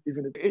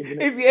even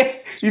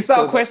you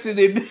start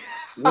questioning.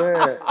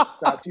 Yeah.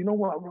 Like, do you know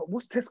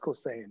what's Tesco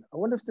saying? I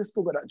wonder if they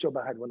still got that job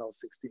I had when I was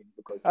 16,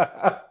 because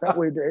that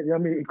way, I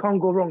mean, it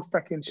can't go wrong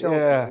stacking shelves.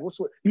 Yeah.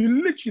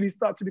 You literally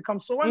start to become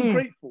so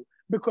ungrateful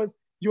because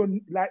your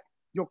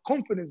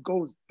confidence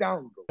goes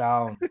down, bro.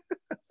 Down.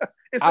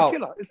 It's a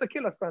killer. It's a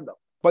killer stand-up.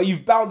 But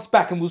you've bounced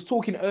back, and was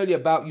talking earlier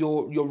about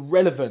your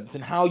relevance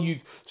and how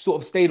you've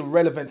sort of stayed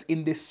relevant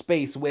in this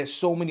space where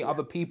so many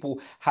other people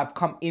have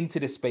come into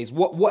this space.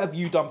 What have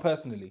you done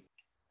personally?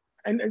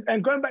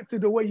 And going back to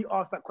the way you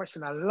asked that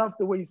question, I love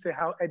the way you say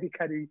how Eddie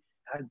Kadi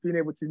has been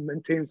able to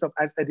maintain himself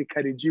as Eddie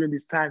Kadi during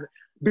this time.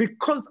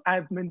 Because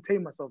I've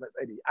maintained myself as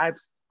Eddie, I've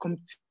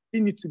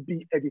continued to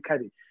be Eddie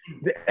Kadi.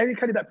 The Eddie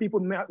Kadi that people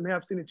may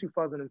have seen in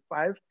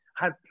 2005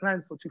 had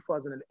plans for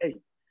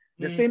 2008.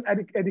 The same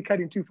Eddie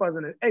Kadi in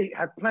 2008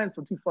 had plans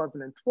for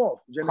 2012.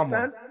 Do you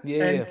understand?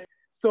 Yeah.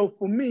 So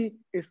for me,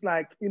 it's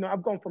like,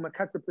 I've gone from a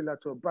caterpillar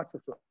to a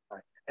butterfly,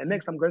 and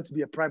next I'm going to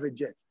be a private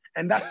jet.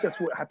 And that's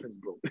just what happens,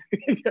 bro.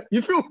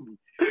 You feel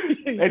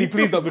me? Eddie,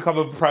 please don't become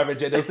a private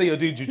jet. They'll say you're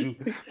doing juju.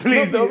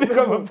 Please don't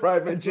become a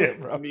private jet,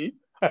 bro. Me,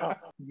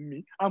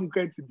 I'm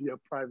going to be a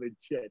private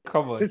jet.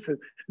 Come on. Listen,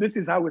 this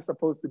is how we're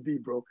supposed to be,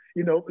 bro.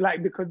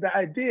 Because the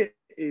idea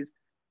is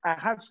I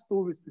have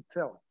stories to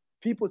tell.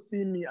 People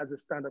see me as a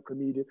stand-up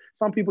comedian.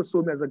 Some people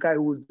saw me as a guy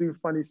who was doing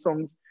funny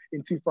songs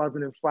in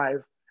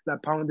 2005,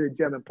 like Pounded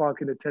Jam and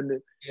Parking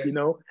Attendant,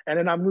 And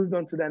then I moved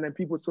on to that, and then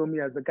people saw me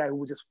as the guy who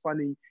was just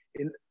funny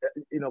in,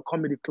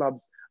 comedy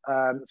clubs,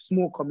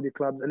 small comedy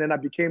clubs. And then I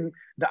became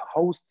that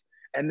host,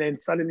 and then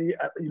suddenly,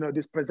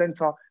 this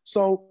presenter.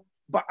 So,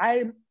 but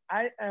I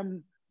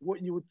am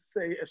what you would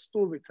say a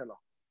storyteller.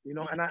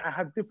 And I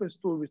have different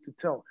stories to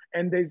tell.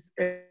 And it's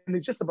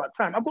just about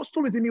time. I've got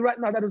stories in me right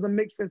now that doesn't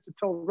make sense to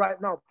tell right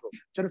now, bro. Do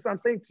you understand what I'm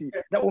saying to you?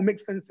 That will make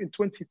sense in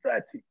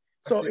 2030.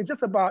 So it's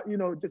just about,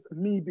 just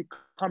me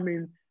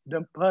becoming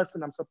the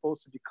person I'm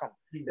supposed to become.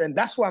 And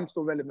that's why I'm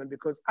still relevant,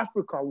 because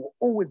Africa will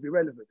always be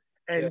relevant.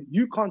 And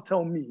you can't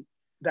tell me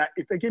that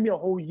if they gave me a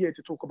whole year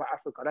to talk about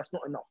Africa, that's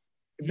not enough.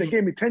 If they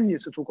gave me 10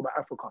 years to talk about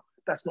Africa,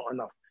 that's not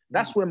enough.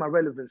 That's where my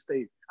relevance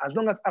stays. As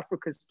long as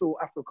Africa is still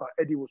Africa,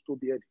 Eddie will still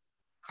be Eddie.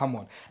 Come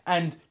on.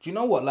 And do you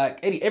know what? Like,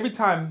 Eddie, every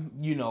time,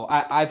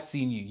 I've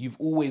seen you, you've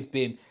always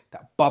been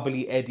that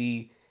bubbly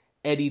Eddie.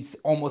 Eddie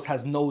almost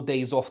has no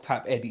days off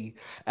type Eddie.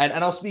 And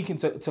I was speaking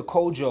to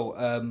Kojo,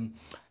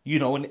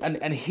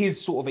 and his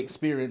sort of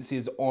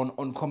experiences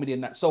on comedy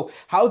and that. So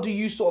how do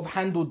you sort of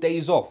handle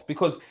days off?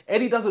 Because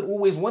Eddie doesn't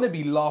always want to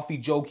be laughy,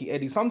 jokey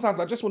Eddie. Sometimes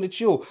I just want to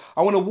chill.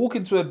 I want to walk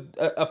into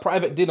a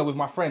private dinner with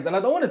my friends, and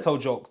I don't want to tell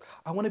jokes.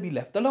 I want to be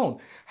left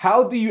alone.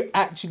 How do you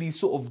actually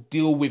sort of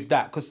deal with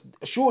that? Because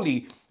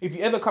surely if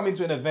you ever come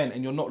into an event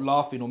and you're not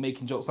laughing or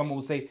making jokes, someone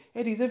will say,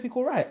 Eddie, is everything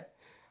all right?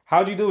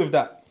 How do you deal with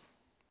that?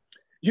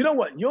 You know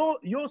what?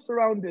 You're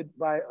surrounded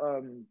by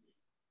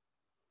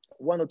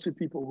one or two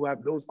people who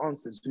have those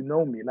answers, who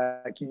know me.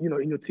 Like, in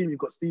your team, you've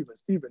got Stephen.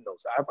 Stephen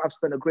knows. I've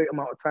spent a great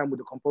amount of time with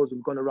the composer.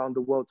 We've gone around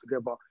the world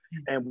together,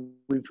 and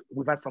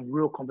we've had some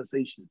real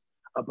conversations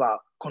about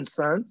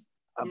concerns,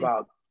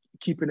 about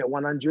keeping it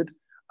 100,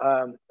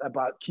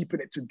 about keeping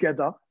it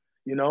together,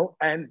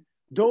 and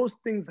those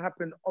things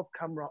happen off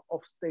camera,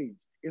 off stage.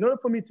 In order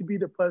for me to be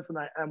the person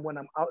I am when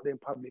I'm out there in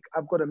public,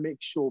 I've got to make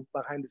sure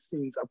behind the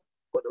scenes I've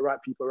got the right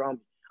people around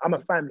me. I'm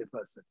a family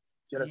person.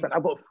 Do you understand?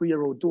 I've got a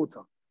 3-year-old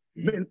daughter.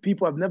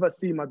 People have never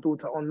seen my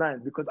daughter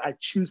online because I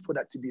choose for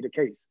that to be the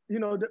case.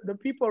 The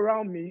people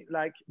around me,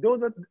 like,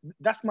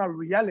 that's my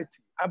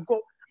reality. I've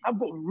got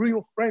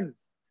real friends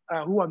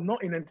who are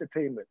not in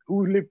entertainment,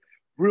 who live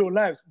real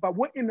lives, but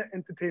we're in the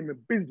entertainment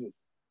business,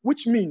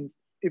 which means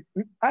if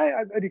I,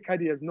 as Eddie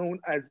Kadi, is known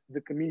as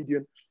the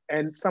comedian,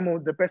 and some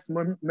of the best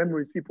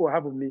memories people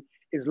have of me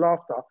is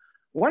laughter.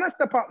 When I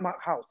step out my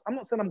house, I'm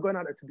not saying I'm going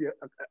out there to be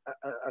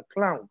a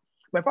clown,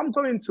 but if I'm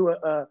going to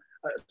a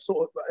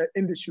sort of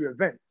industry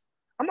event,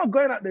 I'm not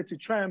going out there to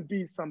try and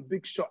be some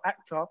big shot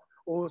actor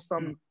or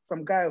some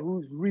guy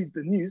who reads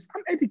the news.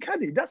 I'm Eddie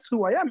Kadi. That's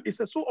who I am. It's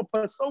a sort of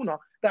persona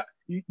that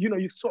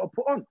you sort of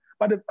put on.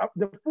 But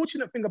the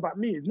fortunate thing about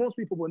me is most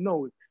people will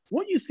know is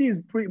what you see is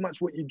pretty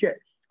much what you get.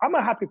 I'm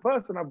a happy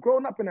person. I've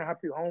grown up in a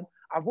happy home.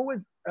 I've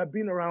always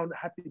been around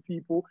happy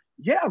people.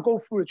 Yeah, I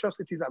go through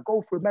atrocities. I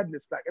go through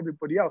madness like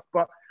everybody else.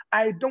 But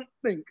I don't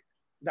think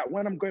that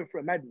when I'm going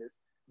through a madness,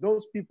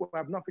 those people who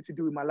have nothing to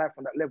do with my life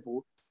on that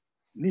level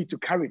need to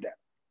carry that.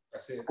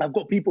 That's it. I've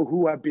got people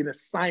who have been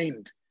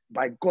assigned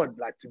by God,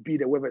 like to be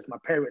there, whether it's my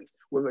parents,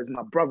 whether it's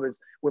my brothers,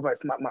 whether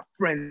it's my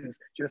friends.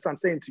 You know what I'm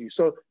saying to you?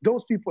 So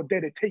those people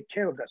there, they take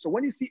care of that. So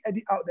when you see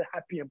Eddie out there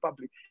happy and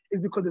bubbly,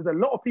 it's because there's a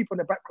lot of people in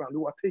the background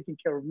who are taking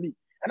care of me.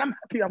 And I'm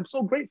happy. I'm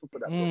so grateful for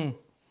that.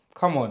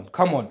 Come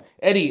on.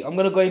 Eddie, I'm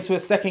going to go into a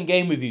second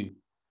game with you.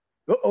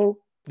 Uh-oh.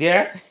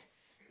 Yeah?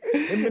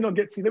 Let me not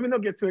get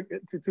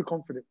too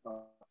confident.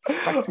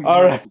 Back to you.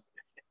 All right.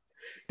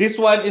 This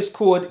one is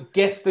called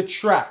Guess the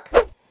Track.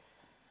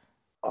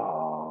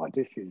 Oh,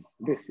 this is.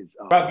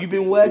 Bruv, you've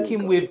been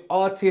working with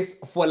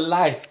artists for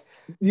life.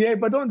 Yeah,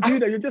 but don't do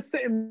that. You're just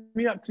setting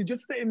me up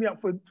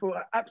for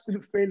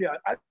absolute failure.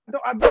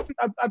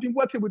 I've been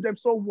working with them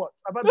so what?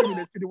 Have I been in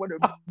the studio when they're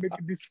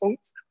making these songs?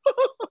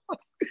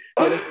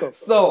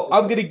 So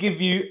I'm gonna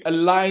give you a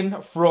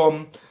line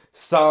from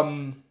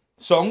some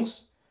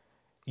songs.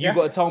 You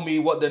got to tell me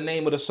what the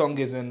name of the song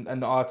is and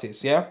the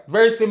artist. Yeah,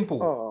 very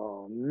simple.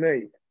 Oh,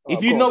 mate.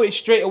 If you know it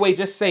straight away,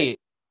 just say it.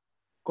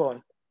 Go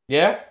on.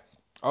 Yeah.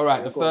 All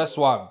right. The first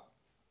one.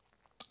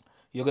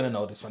 You're gonna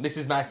know this one. This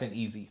is nice and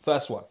easy.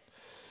 First one.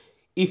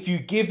 If you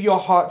give your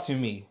heart to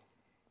me.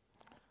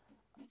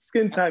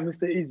 Skin Time,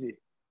 Mr. Easy.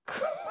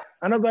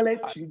 I'm not gonna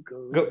let you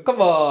go.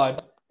 Come on.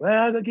 Well,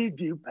 I'm gonna give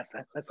you.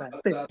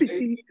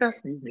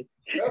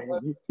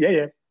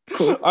 Yeah.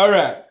 Cool. All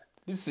right.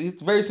 It's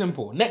very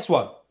simple. Next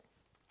one.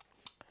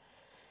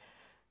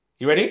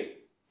 You ready?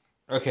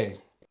 Okay.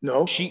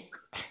 No. Do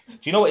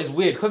you know what is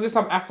weird? Because there's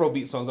some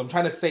Afrobeat songs. I'm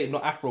trying to say it,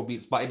 not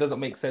Afrobeats, but it doesn't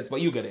make sense.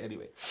 But you get it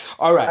anyway.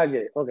 All right. I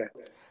get it. Okay.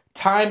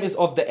 Time is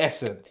of the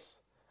essence.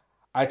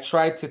 I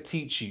tried to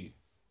teach you,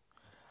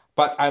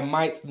 but I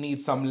might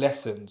need some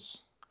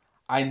lessons.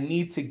 I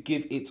need to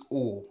give it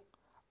all.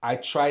 I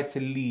tried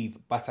to leave,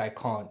 but I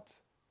can't.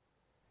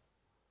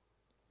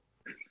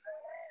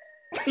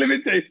 Let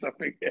me tell you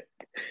something here.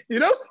 You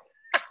know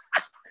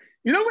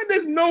when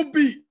there's no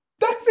beat.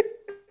 That's it.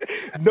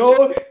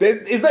 No,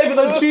 it's not even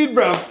on tune,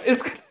 bro.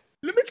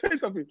 Let me tell you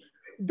something.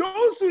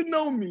 Those who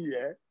know me,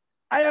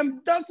 I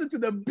am dancing to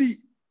the beat.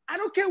 I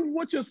don't care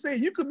what you're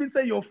saying. You could be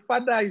saying your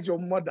father is your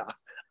mother.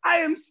 I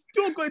am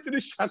still going to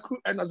the Shaku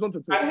and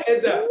Azonto. I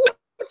heard that.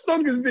 What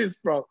song is this,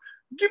 bro?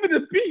 Give me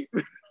the beat.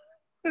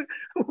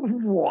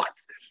 What?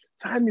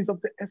 Time is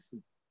of the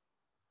essence.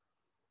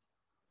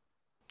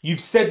 You've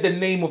said the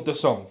name of the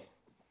song.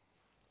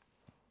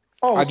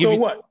 Oh, so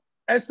what?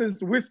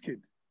 Essence Whiskey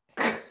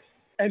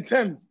and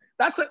Thames.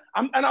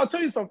 And I'll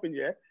tell you something,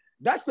 yeah?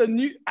 That's a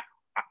new...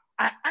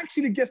 I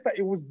actually guessed that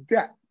it was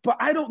that, but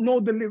I don't know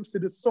the lyrics to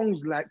the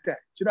songs like that.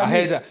 Do you know what I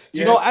mean? Heard that. Do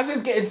you know, as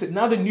it's getting to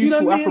now the new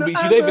school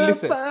Afrobeats, you don't even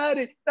listen.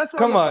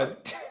 Come on.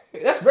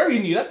 That's very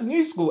new. That's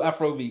new school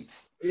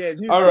Afrobeats. Yeah,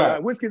 new All school.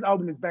 right. Whiskey's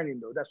album is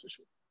banging though, that's for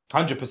sure.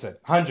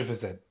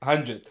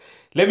 100%.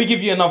 Let me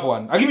give you another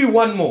one. I'll give you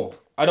one more.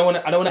 I don't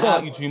want to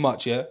out you too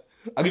much, yeah?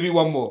 I'll give you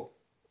one more.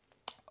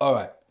 All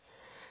right.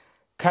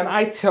 Can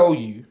I tell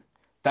you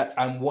that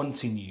I'm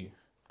wanting you?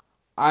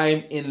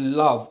 I'm in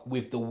love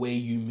with the way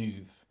you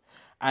move.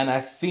 And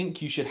I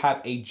think you should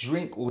have a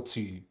drink or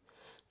two.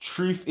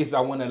 Truth is,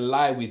 I want to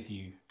lie with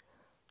you.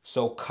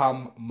 So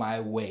come my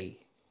way.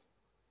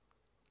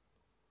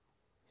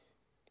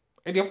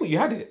 Eddie, I thought you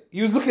had it.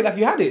 You was looking like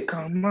you had it.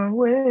 Come my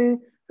way.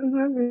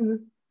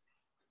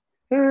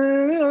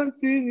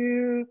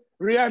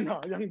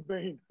 Rihanna, Young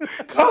Bane.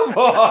 Come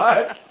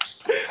on.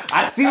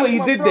 I see what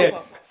you did there.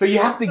 So you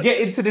have to get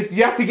into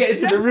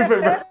the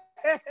rhythm, bro.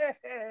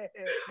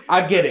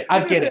 I get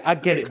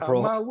it,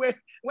 bro. My way.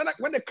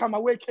 When they come my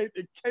way,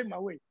 it came my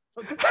way.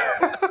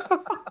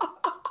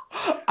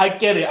 I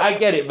get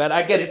it, man.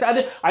 I get it.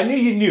 So I knew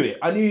you knew it,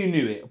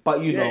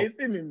 but you know. It's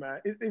in me, man.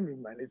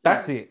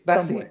 That's it.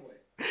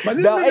 But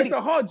these lyrics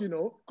are hard, you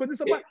know, because it's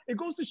about. It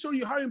goes to show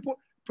you how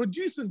important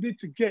producers need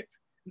to get.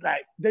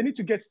 Like they need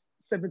to get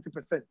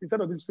 70%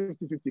 instead of this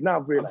 50-50. Now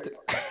I've realized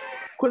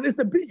because it's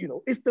the beat, you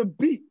know. It's the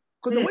beat.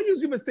 Because the way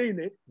you were saying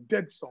it,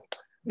 dead song.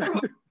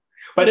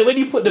 But then when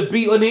you put the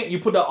beat on it, you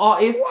put the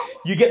artist,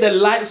 you get the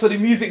lights for the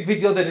music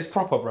video, then it's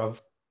proper, bro.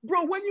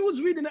 Bro, when you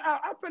was reading it out,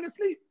 I fell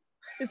asleep.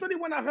 It's only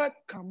when I heard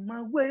 "Come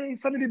My Way,"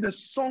 suddenly the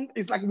song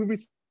is like we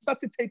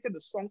resuscitated the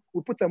song.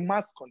 We put a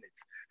mask on it.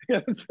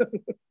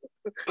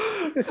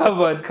 Come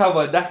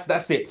on.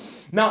 That's it.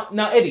 Now,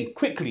 Eddie,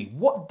 quickly,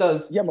 what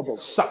does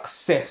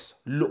success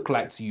look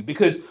like to you?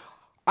 Because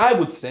I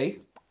would say,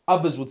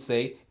 others would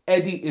say,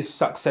 Eddie is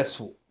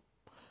successful.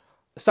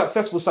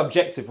 Successful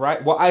subjective,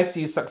 right? What I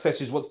see as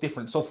success is what's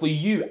different. So for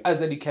you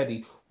as Eddie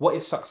Kadi, what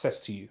is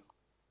success to you?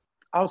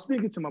 I was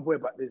speaking to my boy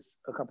about this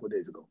a couple of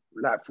days ago.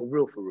 Like for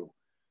real.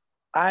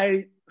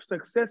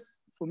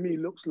 Success for me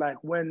looks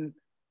like when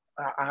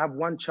I have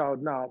one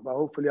child now, but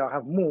hopefully I'll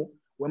have more,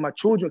 when my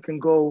children can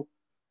go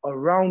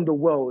around the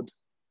world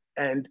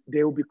and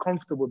they will be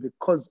comfortable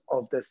because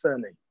of their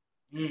surname.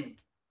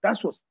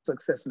 That's what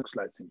success looks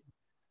like to me,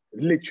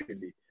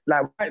 literally.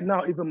 Like right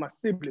now, even my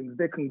siblings,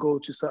 they can go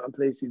to certain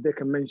places, they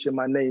can mention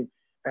my name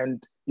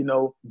and, you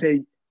know,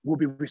 they will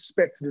be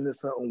respected in a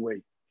certain way.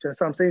 Do you know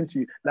what I'm saying to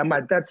you? Like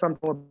my dad,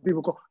 sometimes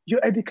people go,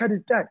 you're Eddie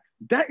Kadi's dad.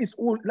 That is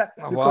all, like,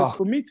 because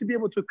for me to be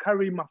able to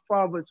carry my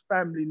father's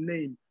family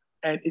name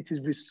and it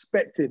is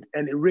respected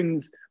and it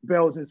rings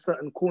bells in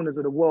certain corners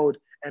of the world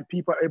and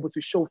people are able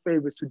to show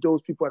favors to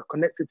those people who are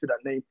connected to that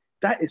name,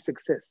 that is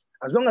success.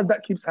 As long as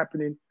that keeps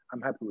happening,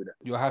 I'm happy with it.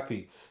 You're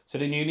happy. So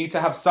then you need to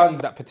have sons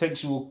that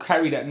potentially will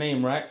carry that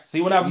name, right? So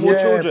you want to have more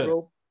children.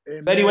 Bro.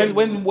 So Eddie,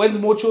 when's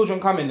more children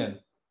coming then?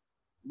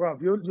 Bro,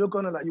 you're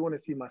gonna you want to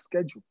see my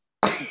schedule.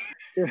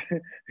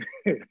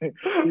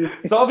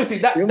 So obviously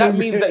that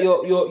means that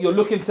you're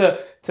looking to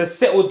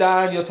settle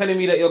down. You're telling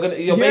me that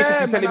you're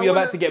basically telling me you're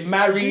about to get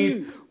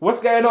married.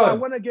 What's going on? I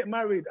want to get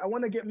married. I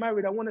want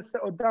to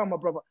settle down, my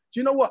brother. Do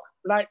you know what?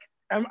 Like,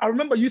 I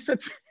remember you said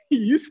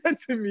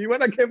to me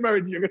when I get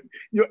married,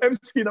 you're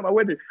emceeing at my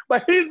wedding.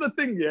 But here's the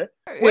thing,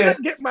 when I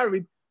get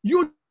married,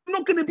 you're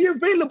not going to be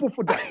available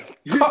for that.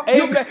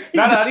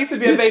 I need to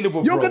be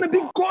available, bro. You're going to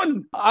be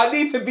gone. I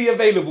need to be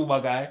available, my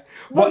guy.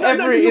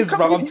 Whatever it is,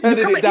 bro, I'm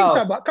turning it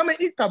down. Come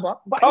and eat taba,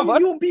 but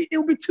it'll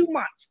be too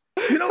much.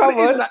 You know what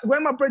it is? Like,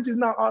 when my bridges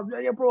now are,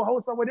 yeah, bro,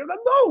 host my wedding. I'm like,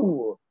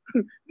 no.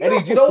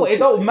 Eddie, do you know what? It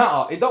don't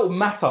matter. It don't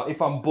matter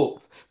if I'm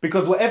booked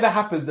because whatever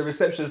happens, the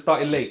reception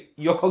starting late.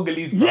 You're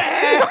Congolese, bro.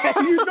 Yeah,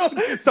 you know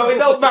this. So it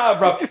don't matter,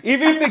 bro.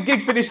 Even if the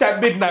gig finish at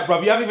midnight,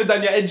 bro, you haven't even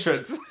done your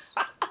entrance.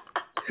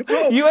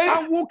 Bro,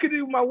 I'm walking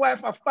in with my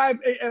wife at 5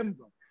 a.m.,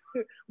 bro.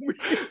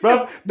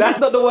 Bro, that's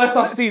not the worst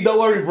I've seen. Don't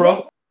worry,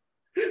 bro.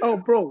 Oh,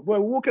 bro, we're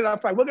walking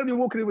at 5. We're going to be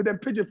walking in with them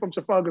pigeons from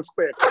Trafalgar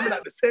Square coming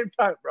at the same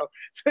time, bro.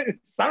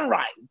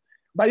 Sunrise.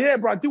 But yeah,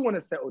 bro, I do want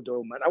to settle,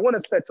 though, man. I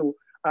want to settle.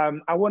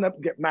 I want to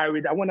get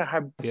married. I want to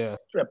have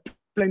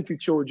plenty of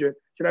children.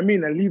 You know what I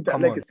mean? And leave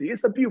that legacy.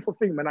 It's a beautiful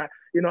thing, man. I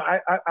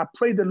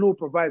pray the Lord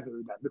provides me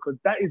with that because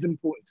that is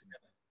important to me.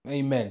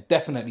 Amen.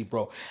 Definitely,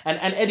 bro. And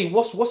Eddie,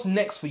 what's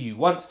next for you?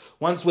 Once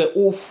we're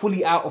all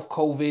fully out of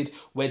COVID,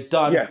 we're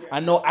done. Yeah.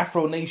 I know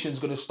Afro Nation's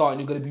going to start and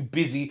you're going to be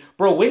busy.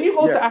 Bro, when you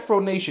go to Afro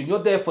Nation, you're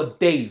there for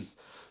days.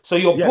 So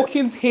your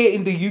bookings here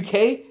in the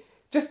UK,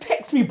 just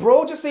text me,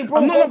 bro. Just say,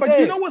 bro, no, but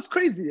you know what's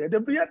crazy?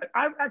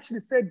 I've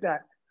actually said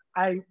that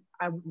I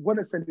want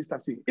to send this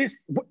stuff to you.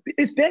 It's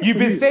there. You've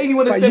been saying you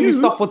want to send me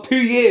stuff for 2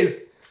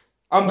 years.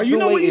 I'm still you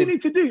know waiting. What you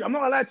need to do? I'm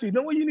not gonna lie to you. You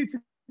know what you need to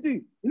do?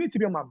 You need to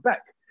be on my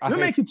back. You're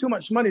making too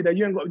much money that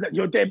you ain't got. That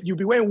you're dead. You'll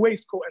be wearing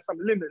waistcoat and some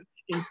linen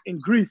in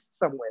Greece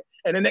somewhere,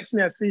 and the next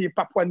thing I see you,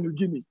 Papua New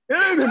Guinea.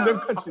 Them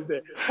countries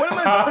there. What am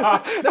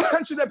I saying? Them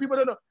countries that people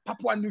don't know.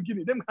 Papua New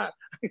Guinea. Them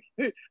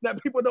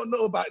that people don't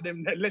know about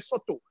them.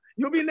 Lesotho.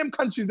 You'll be in them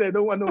countries there.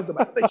 No one knows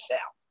about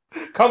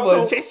Seychelles. Come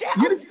on,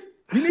 Seychelles.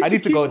 I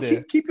need to go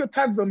there. Keep your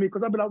tabs on me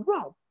because I'll be like,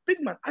 wow, big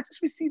man. I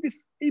just received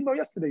this email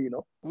yesterday. You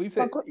know, we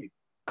said I got you.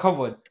 Come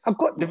on. I've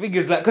got the thing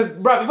is like, because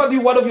bro, if I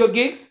do one of your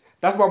gigs,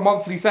 that's my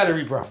monthly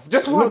salary, bro.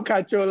 Just look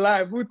at your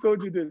life. Who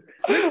told you this?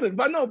 Listen,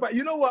 but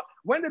you know what?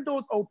 When the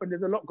doors open,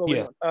 there's a lot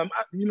going on.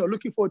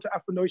 Looking forward to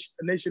Afro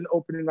Nation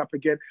opening up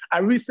again. I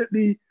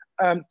recently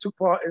took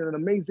part in an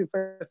amazing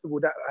festival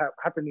that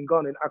happened in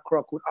Ghana in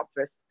Accra called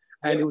Upfest,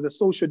 and it was a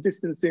social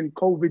distancing,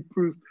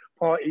 COVID-proof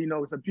party. You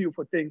know, it's a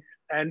beautiful thing.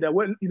 And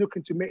when you're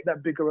looking to make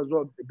that bigger as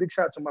well, a big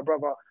shout out to my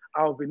brother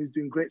Alvin, who's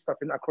doing great stuff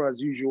in Accra as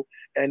usual,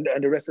 and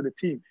the rest of the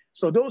team.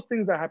 So those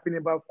things are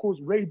happening, but of course,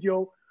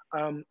 radio.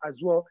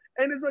 As well,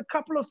 and there's a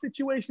couple of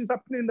situations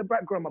happening in the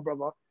background, my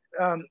brother,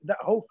 that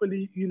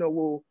hopefully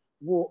will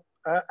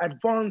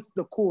advance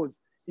the cause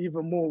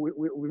even more with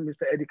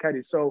Mr. Eddie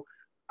Kadi. So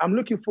I'm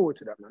looking forward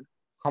to that, man.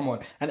 Come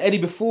on. And Eddie,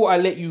 before I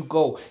let you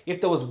go, if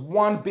there was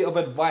one bit of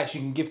advice you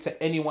can give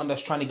to anyone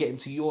that's trying to get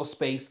into your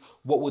space,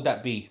 what would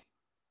that be?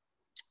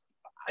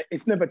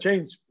 It's never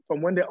changed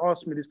from when they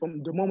asked me this.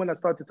 From the moment I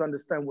started to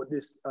understand what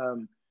this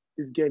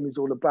game is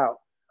all about.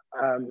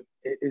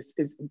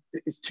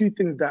 It's two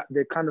things that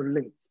they're kind of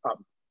linked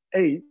up.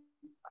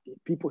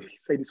 People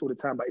say this all the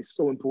time, but it's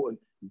so important.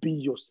 Be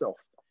yourself.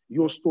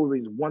 Your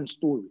story is one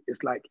story.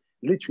 It's like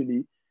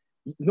literally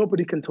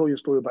nobody can tell your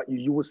story about you.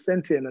 You were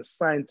sent here and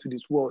assigned to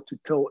this world to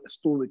tell a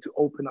story, to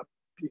open up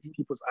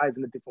people's eyes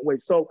in a different way.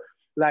 So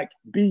like,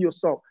 be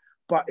yourself.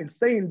 But in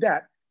saying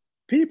that,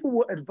 people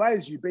will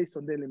advise you based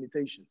on their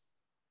limitations,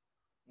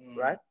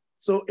 right?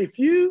 So if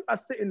you are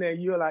sitting there,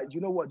 you're like,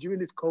 you know what, during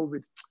this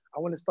COVID, I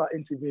want to start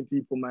interviewing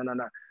people, man.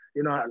 And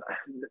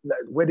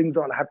weddings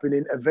aren't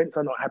happening, events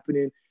are not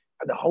happening.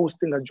 And the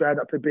hosting has dried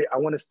up a bit. I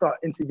want to start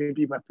interviewing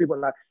people. And people are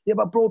like, yeah,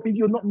 but bro,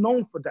 you're not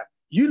known for that.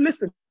 You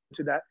listen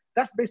to that.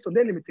 That's based on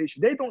their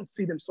limitation. They don't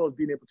see themselves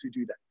being able to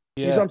do that.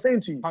 Yeah. You know what I'm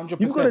saying to you? 100%.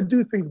 You've got to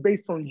do things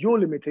based on your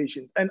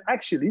limitations. And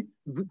actually,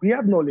 we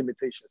have no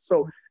limitations.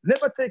 So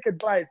never take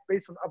advice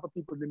based on other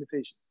people's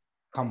limitations.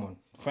 Come on.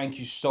 Thank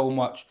you so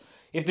much.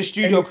 If the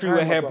studio crew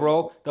were here,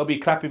 bro, they'll be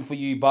clapping for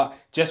you. But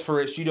just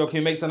for it, studio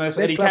crew, make some noise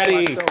for Eddie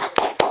Kadi.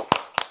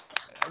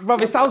 Bro,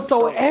 it sounds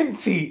so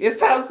empty. It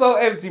sounds so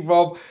empty,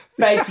 bro.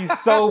 Thank you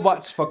so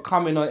much for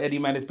coming on, Eddie,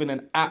 man. It's been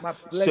an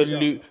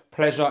absolute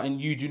pleasure.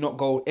 And you do not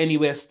go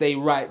anywhere. Stay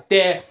right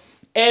there.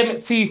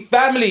 MT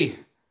family.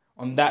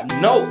 On that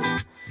note,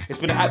 It's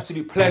been an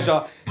absolute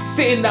pleasure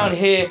sitting down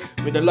here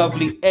with the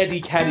lovely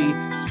Eddie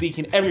Kadi,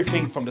 speaking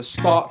everything from the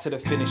start to the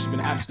finish. It's been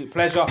an absolute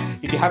pleasure.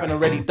 If you haven't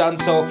already done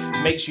so,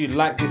 make sure you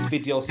like this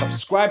video,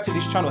 subscribe to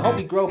this channel, help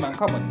me grow, man.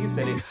 Come on, he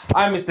said it.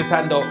 I'm Mr.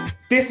 Tandoh.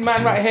 This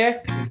man right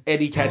here is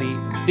Eddie Kadi.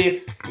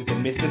 This is the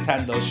Mr.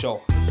 Tandoh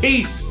Show.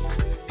 Peace.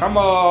 Come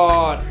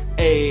on.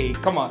 Hey,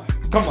 come on.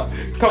 Come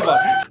on. Come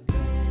on.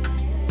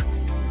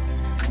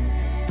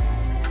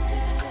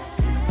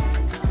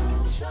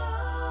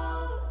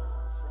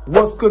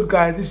 What's good,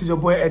 guys? This is your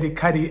boy Eddie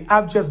Kadi.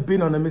 I've just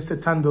been on the Mr.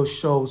 Tandoh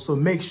Show, so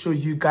make sure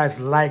you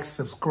guys like,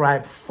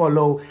 subscribe,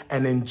 follow,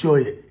 and enjoy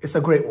it. It's a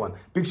great one.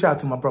 Big shout out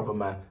to my brother,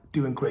 man.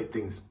 Doing great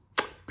things.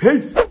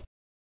 Peace.